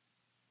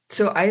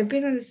 so I've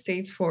been in the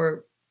States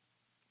for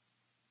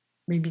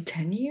maybe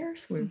 10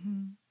 years.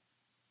 mhm,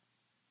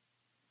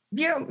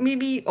 Yeah,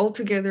 maybe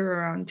altogether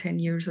around 10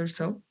 years or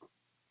so.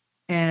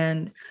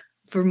 And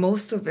for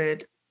most of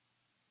it,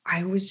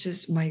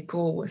 my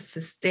goal was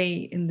to stay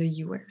in the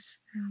US.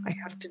 I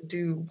have mm, to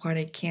do what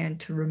I can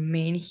to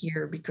remain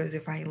here because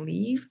if I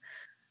leave,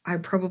 I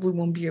probably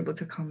won't be able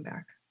to come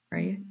back,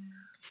 right?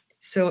 mm,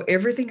 So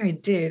everything I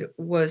did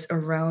was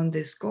around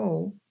this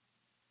goal,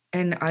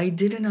 and I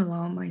didn't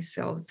allow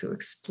myself to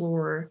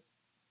explore,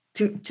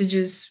 to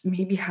just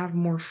maybe have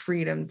more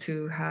freedom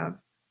to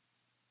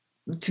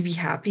be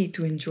happy,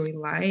 to enjoy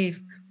life,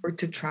 mm. or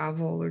to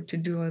travel, or to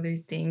do other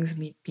things,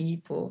 meet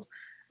people.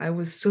 I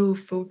was so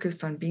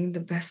focused on being the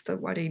best at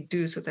what I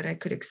do so that I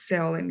could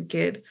excel and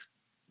get,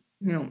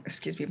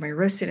 excuse me, my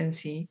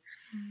residency.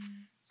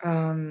 Mm.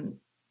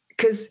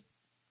 Because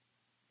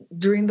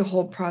during the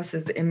whole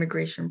process, the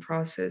immigration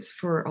process,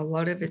 for a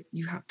lot of it,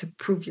 you have to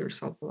prove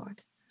yourself a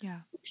lot.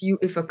 Yeah,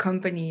 If a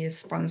company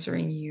is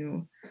sponsoring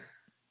you,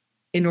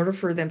 in order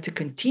for them to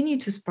continue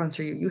to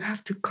sponsor you, you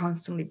have to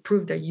constantly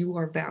prove that you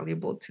are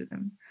valuable to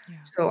them.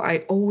 yeah. So I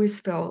always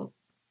felt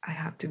I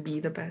have to be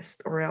the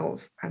best, or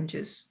else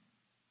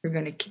you're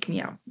gonna kick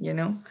me out.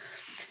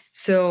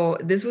 So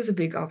this was a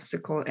big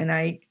obstacle, and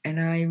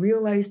I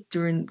realized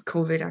during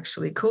COVID,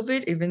 actually,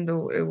 COVID, even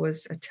though it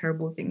was a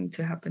terrible thing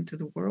to happen to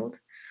the world,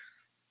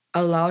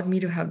 allowed me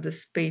to have the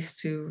space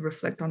to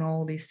reflect on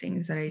all these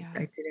things that I, Yeah.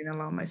 I didn't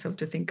allow myself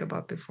to think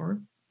about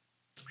before.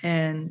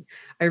 And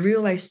I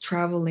realized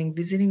traveling,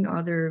 visiting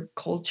other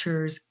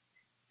cultures,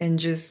 and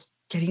just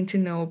getting to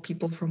know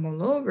people from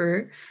all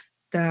over,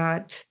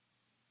 that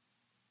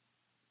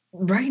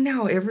right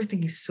now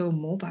everything is so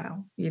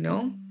mobile.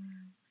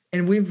 Mm,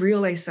 And we've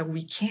realized that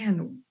we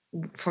can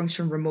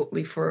function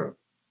remotely for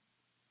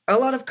a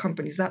lot of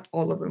companies, not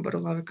all of them, but a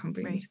lot of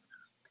right. companies.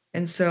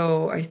 And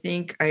so I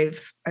think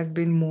I've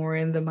been more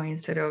in the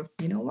mindset of,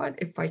 you know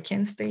what, if I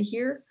can stay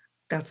here,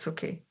 that's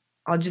okay.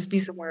 I'll just be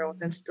somewhere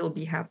else and Mm, still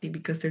be happy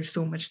because there's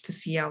so much to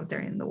see out there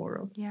in the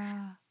world.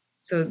 yeah.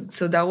 So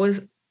that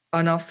was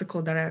an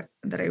obstacle that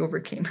I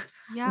overcame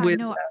Yeah, with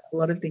no, a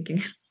lot of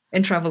thinking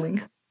and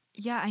traveling.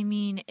 yeah, I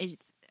mean,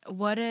 it's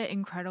what an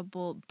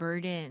incredible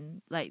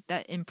burden, like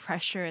that and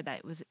pressure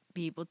that was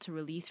be able to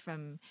release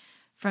from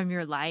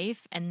your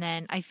life. And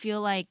then I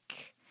feel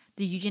like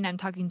the Eugene I'm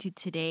talking to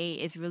today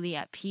is really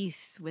at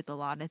peace with a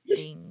lot of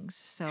things.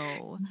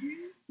 So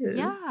Yes.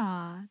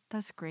 yeah,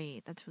 that's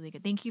great. That's really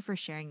good. Thank you for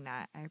sharing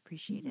that. I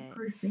appreciate Of it.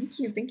 course. Thank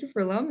you. Thank you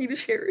for allowing me to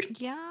share it.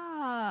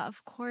 Yeah,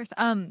 of course.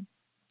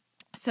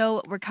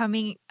 So we're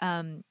coming,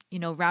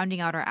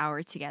 rounding out our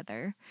hour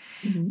together,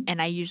 Mhm,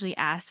 and I usually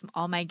ask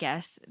all my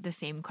guests the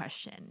same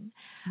question.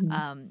 mhm.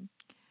 Um,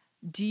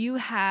 do you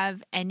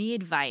have any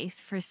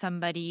advice for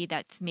somebody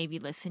that's maybe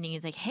listening?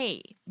 Is like,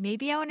 hey,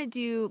 maybe I want to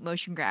do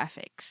motion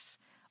graphics,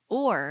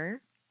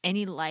 or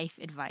any life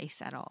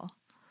advice at all?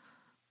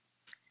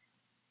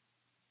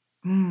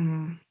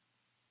 Mm,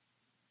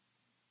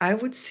 I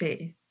would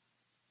say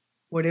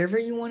whatever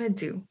you want to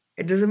do,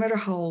 it doesn't matter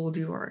how old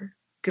you are.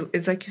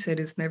 It's like you said,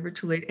 it's never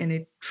too late, and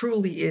it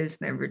truly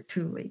is never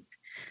too late.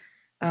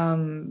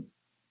 Um,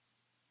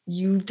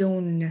 you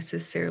don't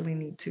necessarily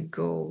need to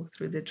go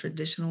through the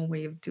traditional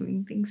way of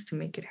doing things to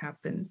make it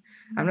happen.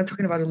 I'm not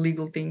talking about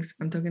illegal things.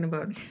 I'm talking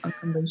about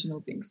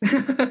unconventional things.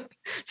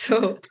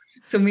 so,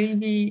 so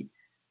maybe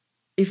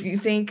if you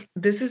think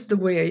this is the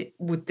way I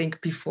would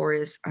think before,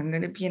 is I'm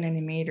going to be an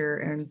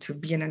animator, and to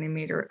be an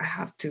animator, I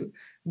have to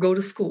go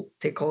to school,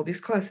 take all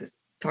these classes,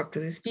 talk to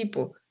these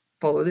people,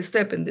 follow this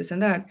step and this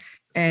and that.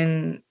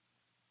 And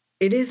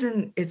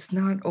it's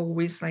not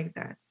always like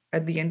that.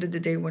 At the end of the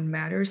day, what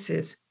matters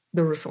is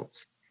the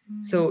results.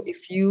 So Mm,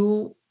 if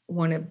you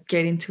want to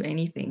get into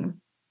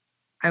anything,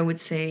 I would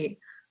say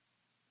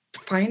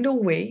find a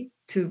way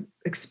to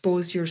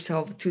expose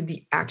yourself to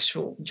the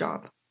actual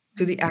job,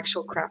 to the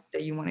actual mm, craft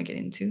that you want to get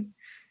into.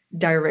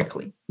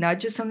 directly, not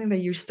just something that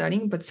you're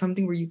studying, but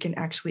something where you can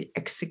actually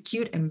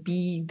execute and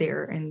be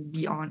there and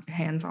be on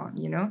hands on,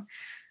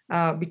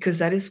 because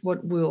that is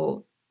what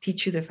will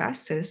teach you the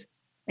fastest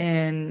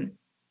and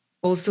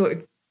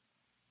also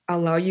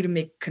allow you to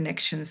make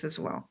connections as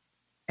well.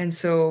 And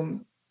so,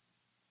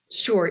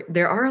 sure,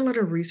 there are a lot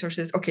of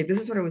resources. Okay, this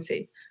is what I would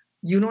say.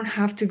 You don't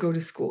have to go to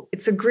school.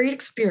 It's a great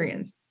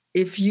experience.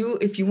 If you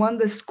want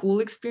the school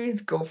experience,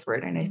 go for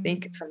it. And I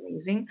think it's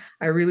amazing.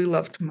 I really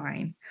loved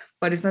mine,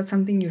 but it's not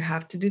something you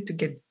have to do to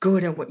get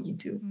good at what you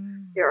do.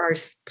 Mm. There are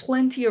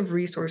plenty of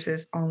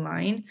resources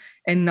online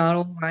and not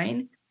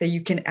online that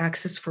you can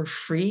access for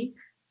free.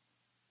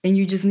 And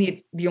you just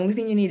need, the only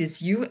thing you need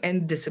is you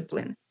and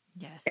discipline,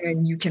 Yes.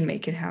 and you can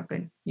make it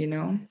happen.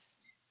 Yes.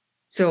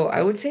 So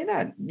I would say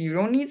that you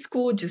don't need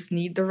school, just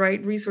need the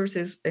right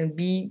resources and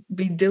be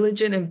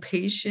diligent and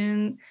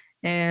patient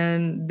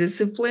and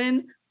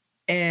disciplined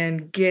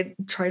and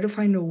try to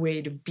find a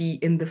way to be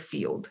in the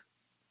field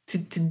to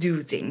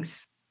do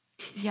things.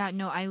 Yeah,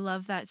 no, I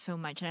love that so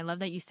much. And I love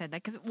that you said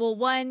that because, well,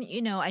 one,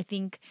 I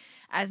think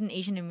as an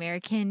Asian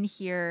American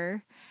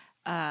here,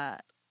 uh,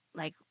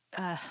 like,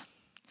 uh,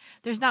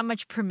 there's not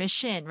much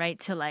permission, right,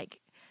 to like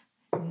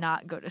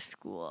not go to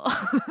school.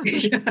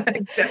 Yeah,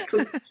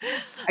 exactly.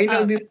 I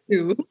know um, this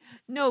too.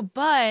 no,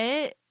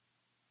 but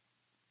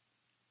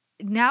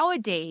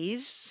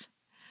nowadays,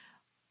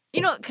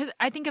 because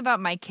I think about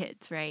my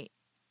kids, right?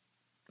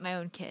 My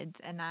own kids,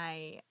 and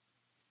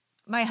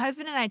my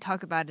husband and I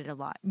talk about it a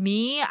lot.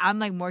 Me, I'm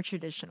like more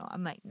traditional.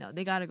 I'm like, no,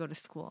 they got to go to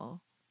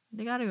school.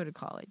 They got to go to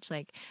college.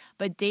 Like,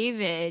 but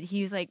David,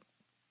 he's like,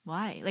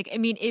 why? Like, I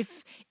mean,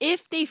 if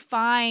they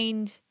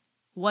find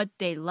what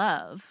they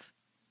love,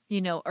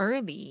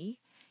 early,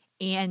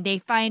 and they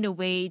find a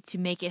way to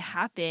make it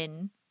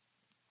happen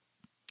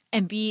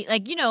and be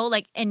like,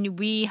 like, and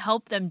we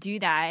help them do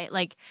that,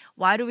 like,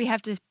 why do we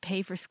have to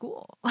pay for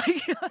school?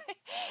 Like,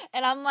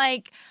 and I'm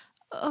like,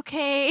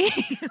 okay.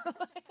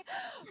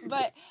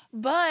 but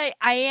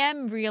I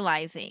am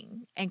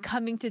realizing and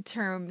coming to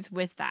terms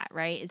with that,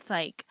 right? It's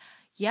like,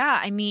 yeah,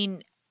 I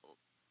mean,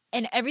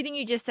 and everything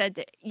you just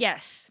said,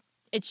 yes,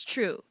 it's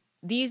true.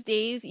 These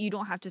days you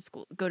don't have to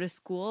go to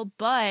school,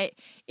 but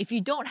if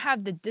you don't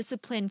have the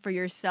discipline for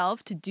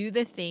yourself to do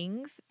the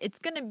things, it's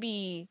going to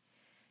be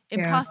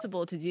Yeah.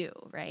 impossible to do,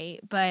 right?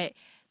 But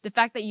the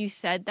fact that you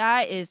said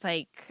that is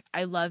like,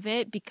 I love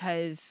it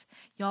because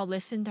y'all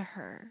listen to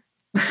her.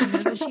 She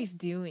knows what she's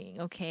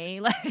doing, okay?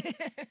 Like,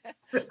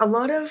 A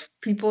lot of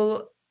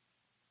people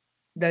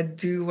that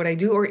do what I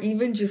do, or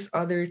even just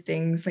other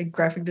things like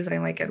graphic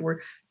design, like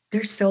Edward,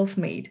 they're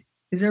self-made.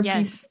 These are people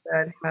yes.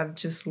 that have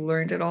just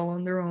learned it all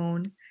on their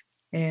own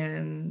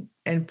and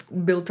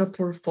built a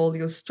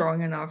portfolio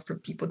strong enough for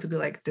people to be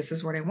like, this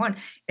is what I want.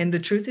 And the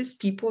truth is,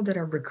 people that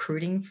are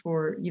recruiting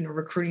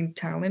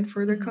talent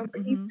for their Mm-hmm,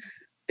 companies, mm-hmm.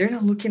 they're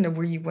not looking at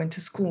where you went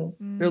to school.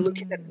 They're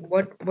looking at Mm,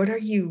 what are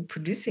you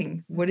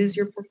producing? What is mm-hmm,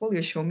 your portfolio?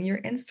 Show me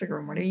your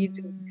Instagram. What are you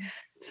doing? mm,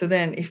 So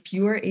then if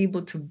you are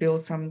able to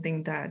build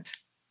something that,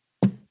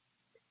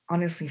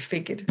 honestly,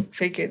 fake it.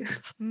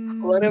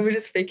 A lot mm, of it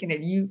is faking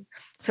it.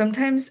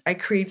 Sometimes I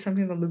create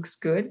something that looks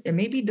good and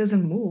maybe it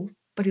doesn't move,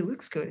 but it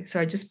looks good, so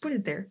I just put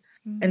it there.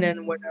 And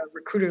then when mm, a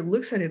recruiter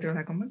looks at it, they're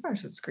like, oh my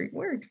gosh, that's great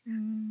work.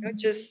 mm.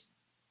 Just,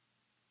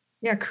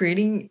 yeah,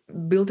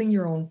 building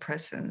your own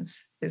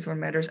presence is what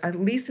matters, at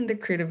least in the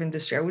creative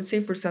industry. I would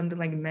say for something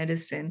like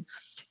medicine,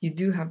 you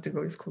do have to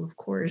go to school, of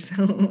course.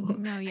 You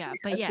No, yeah,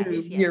 but have to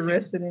yes, be a yes.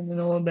 resident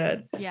and all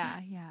that. Yeah,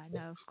 yeah,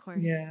 no, of course.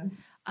 Yeah.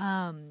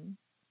 Um,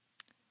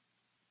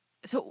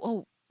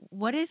 so,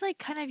 what is like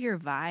kind of your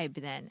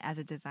vibe then as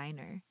a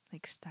designer,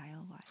 like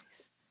style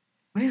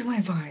What is my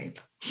vibe?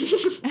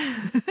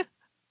 wise?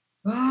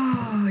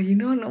 Oh,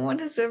 no one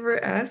has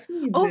ever asked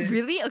me Oh, this.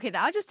 really? Okay,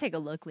 I'll just take a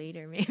look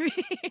later, maybe.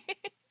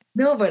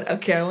 No, but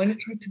okay, I want to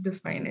try to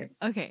define it.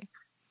 Okay.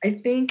 I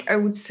think I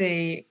would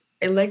say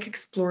I like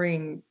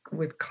exploring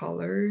with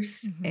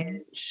colors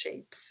and Mm-hmm.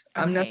 shapes.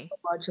 I'm not Okay. so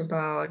much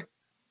about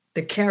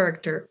the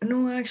character.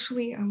 No,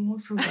 actually, I'm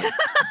also about,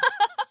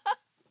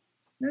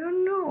 I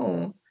don't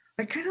know.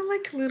 I kind of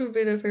like a little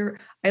bit of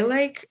I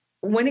like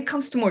when it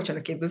comes to motion.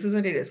 Okay, this is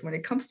what it is. When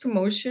it comes to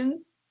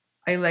motion,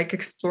 I like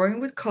exploring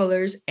with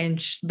colors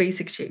and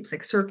basic shapes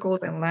like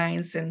circles and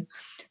lines and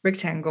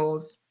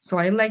rectangles. So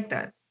I like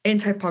that. And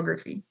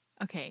typography.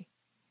 Okay.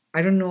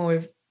 I don't know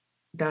if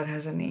that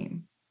has a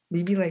name.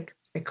 Maybe like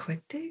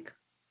eclectic?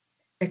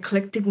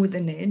 Eclectic with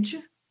an edge,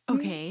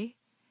 maybe? Okay.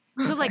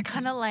 So like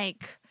kind of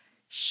like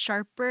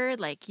sharper,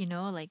 like,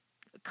 like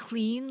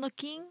clean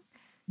looking.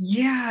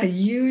 Yeah,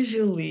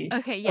 usually.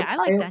 Okay, yeah, Like I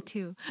like that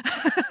too.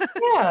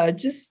 yeah,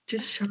 just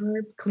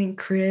sharp, clean,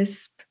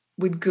 crisp,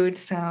 with good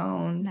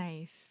sound.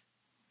 Nice.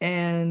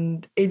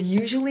 And it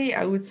usually,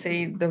 I would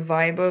say, the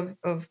vibe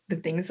of the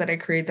things that I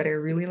create that I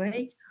really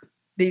like,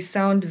 they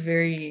sound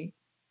very,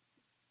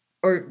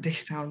 or they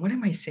sound, what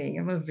am I saying?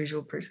 I'm a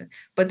visual person,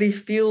 but they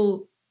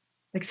feel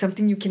like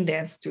something you can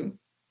dance to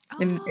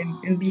and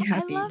be Oh, I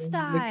happy love when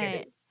you look at that.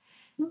 it.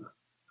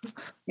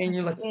 And That's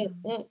you're like,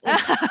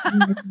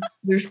 awesome.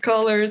 there's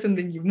colors, and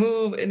then you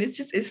move, and it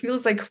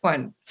feels like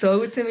fun. So I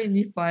would say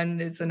maybe fun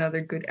is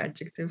another good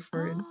adjective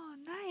for it. Oh,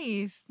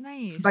 nice,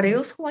 But nice. I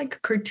also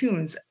like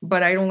cartoons,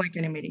 but I don't like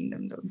animating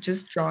them though,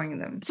 just drawing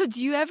them. So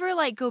do you ever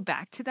like go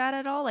back to that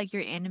at all? Like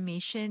your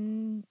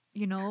animation,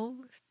 No.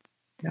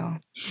 no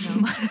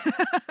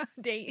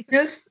days.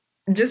 Just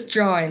just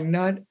drawing,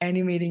 not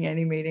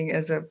animating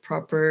as a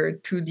proper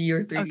 2D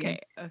or 3D. Okay,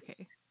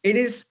 okay. It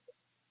is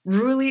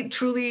really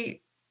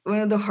truly one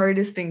of the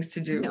hardest things to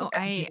do. No,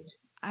 I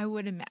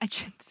would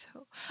imagine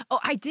so. Oh,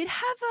 I did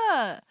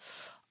have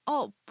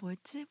what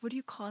do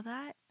you call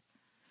that?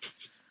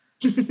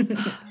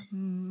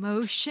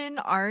 Motion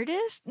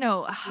artist?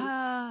 No,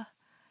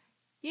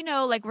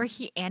 like where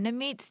he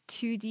animates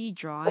 2D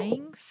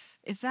drawings.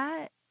 Is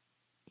that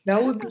That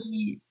I would don't know.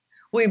 be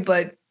wait,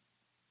 but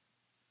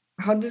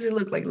how does it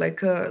look like?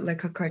 Like a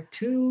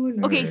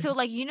cartoon Okay, or so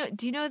like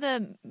do you know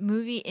the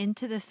movie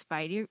Into the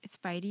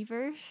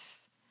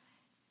Spideyverse?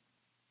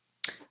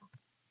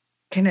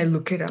 can I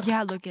look it up?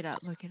 Yeah, look it up,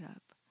 look it up.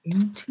 Oh,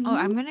 Into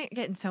I'm gonna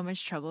get in so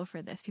much trouble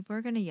for this. People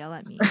are gonna yell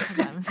at me.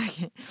 Hold on a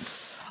second.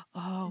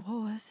 Oh,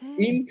 what was it?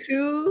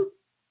 into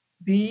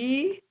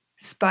the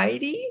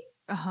Spidey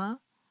Uh-huh.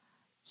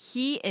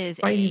 He is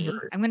a.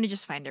 Spideyverse. I'm gonna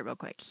just find it real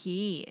quick.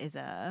 He is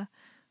a.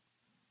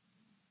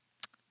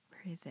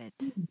 Where is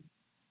it?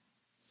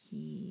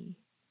 He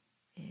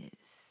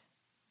is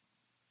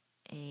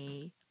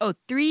a. Oh,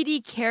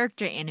 3D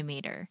character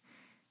animator.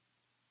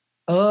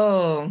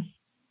 Oh,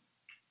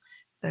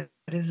 that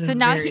is a So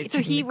now very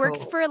he works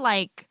technical. for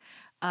like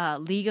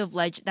League of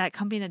Legends, that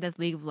company that does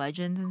League of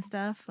Legends and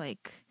stuff,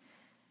 like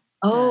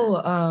the.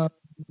 Oh,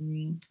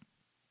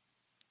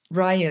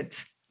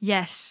 Riot.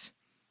 Yes.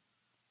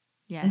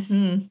 Yes.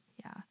 Mm-hmm.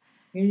 Yeah.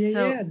 Yeah, yeah,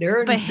 So, yeah. but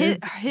They're his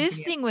big his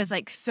company. thing was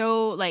like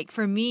so like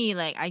for me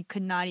like I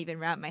could not even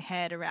wrap my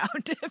head around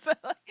it.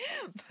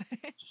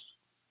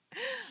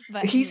 But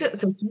anyways, He's a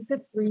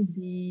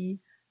 3D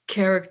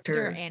character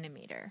character.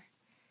 animator.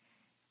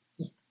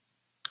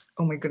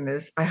 Oh my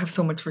goodness, I have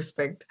so much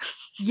respect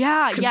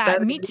Yeah, because yeah,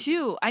 that me is.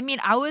 too. I mean,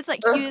 I was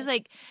like, he was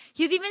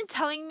even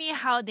telling me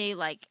how they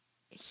like,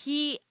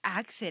 he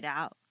acts it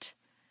out,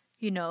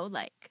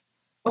 like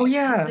Oh the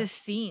yeah,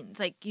 scenes,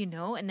 like,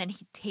 and then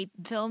he tape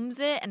films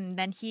it and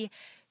then he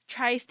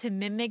tries to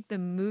mimic the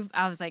move.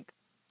 I was like,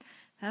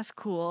 that's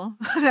cool.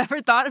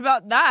 Never thought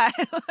about that.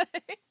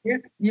 yeah.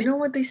 You know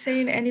what they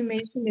say in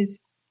animation is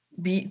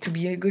to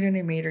be a good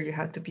animator, you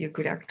have to be a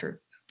good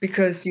actor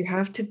because you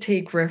have to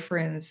take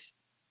reference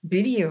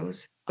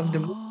videos of the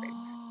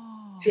movements.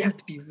 So you have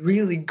to Oh, be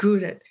really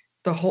good at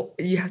the whole.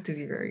 You have to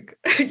be very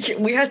good.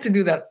 We had to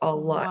do that a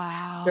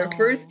lot. The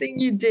first wow. thing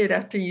you did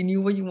after you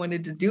knew what you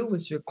wanted to do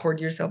was record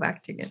yourself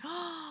acting it.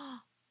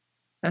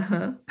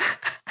 Uh-huh.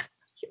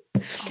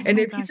 Oh And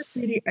my if he's a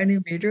gosh. 3D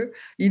animator,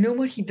 you know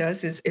what he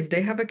does is if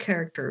they have a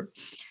character,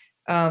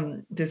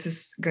 I'm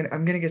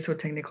gonna get so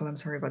technical, I'm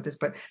sorry about this,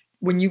 but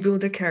when you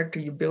build a character,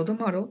 you build a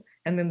model,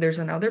 and then there's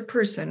another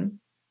person.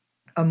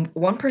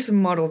 One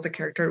person models the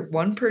character,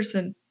 one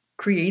person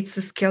creates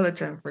the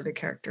skeleton for the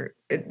character.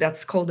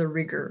 That's called a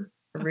rigger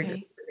Okay. for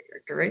the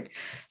character, right?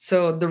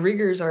 So the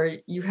riggers are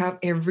you have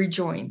every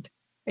joint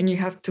and you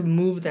have to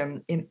move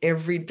them in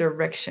every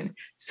direction.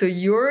 So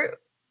your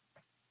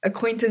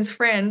acquaintance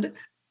friend,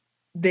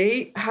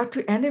 they had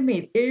to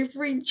animate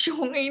every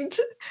joint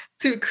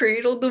to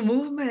create all the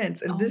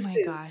movements, and Oh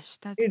my gosh,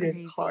 that's it is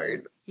crazy.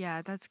 hard.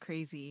 Yeah, that's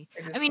crazy.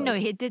 It I is mean, no,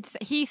 hard.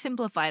 he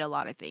simplified a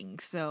lot of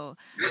things. So,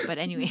 but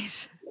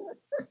anyways.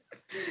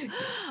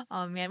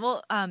 Oh man.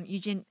 Well,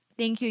 Eugene,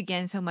 thank you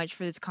again so much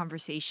for this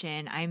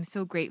conversation. I'm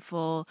so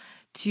grateful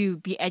to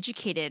be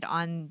educated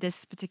on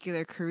this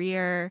particular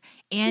career.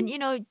 And,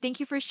 thank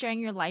you for sharing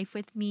your life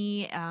with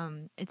me.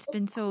 It's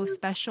been so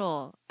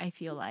special, I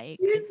feel like.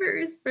 You're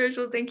very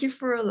special. Thank you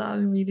for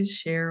allowing me to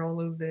share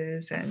all of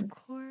this Of and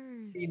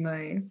course. be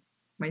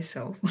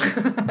myself.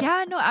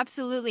 Yeah, no,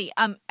 absolutely.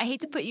 I hate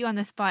to put you on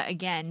the spot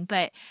again,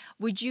 but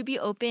would you be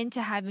open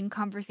to having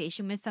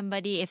conversation with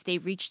somebody if they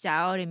reached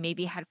out and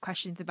maybe had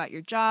questions about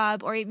your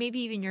job or maybe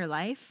even your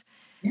life?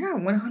 Yeah,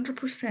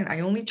 100%. I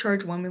only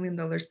charge $1 million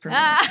per minute.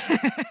 Ah!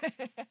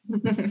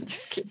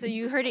 Just So kidding.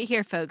 you heard it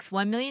here, folks.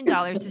 $1 million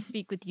to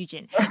speak with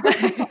Eugene.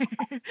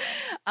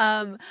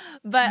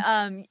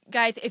 But,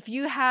 guys, if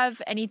you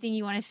have anything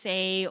you want to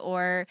say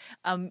or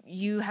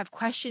you have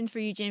questions for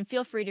Eugene,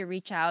 feel free to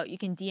reach out. You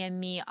can DM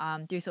me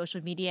through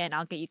social media and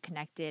I'll get you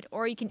connected.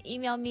 Or you can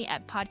email me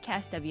at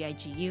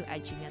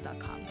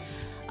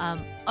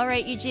podcastwigu@gmail.com. All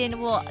right, Eugene.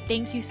 Well,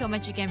 thank you so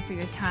much again for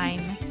your time.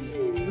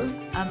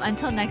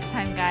 Until next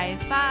time, guys.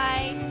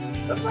 Bye.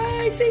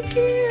 Bye-bye. Take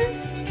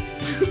care.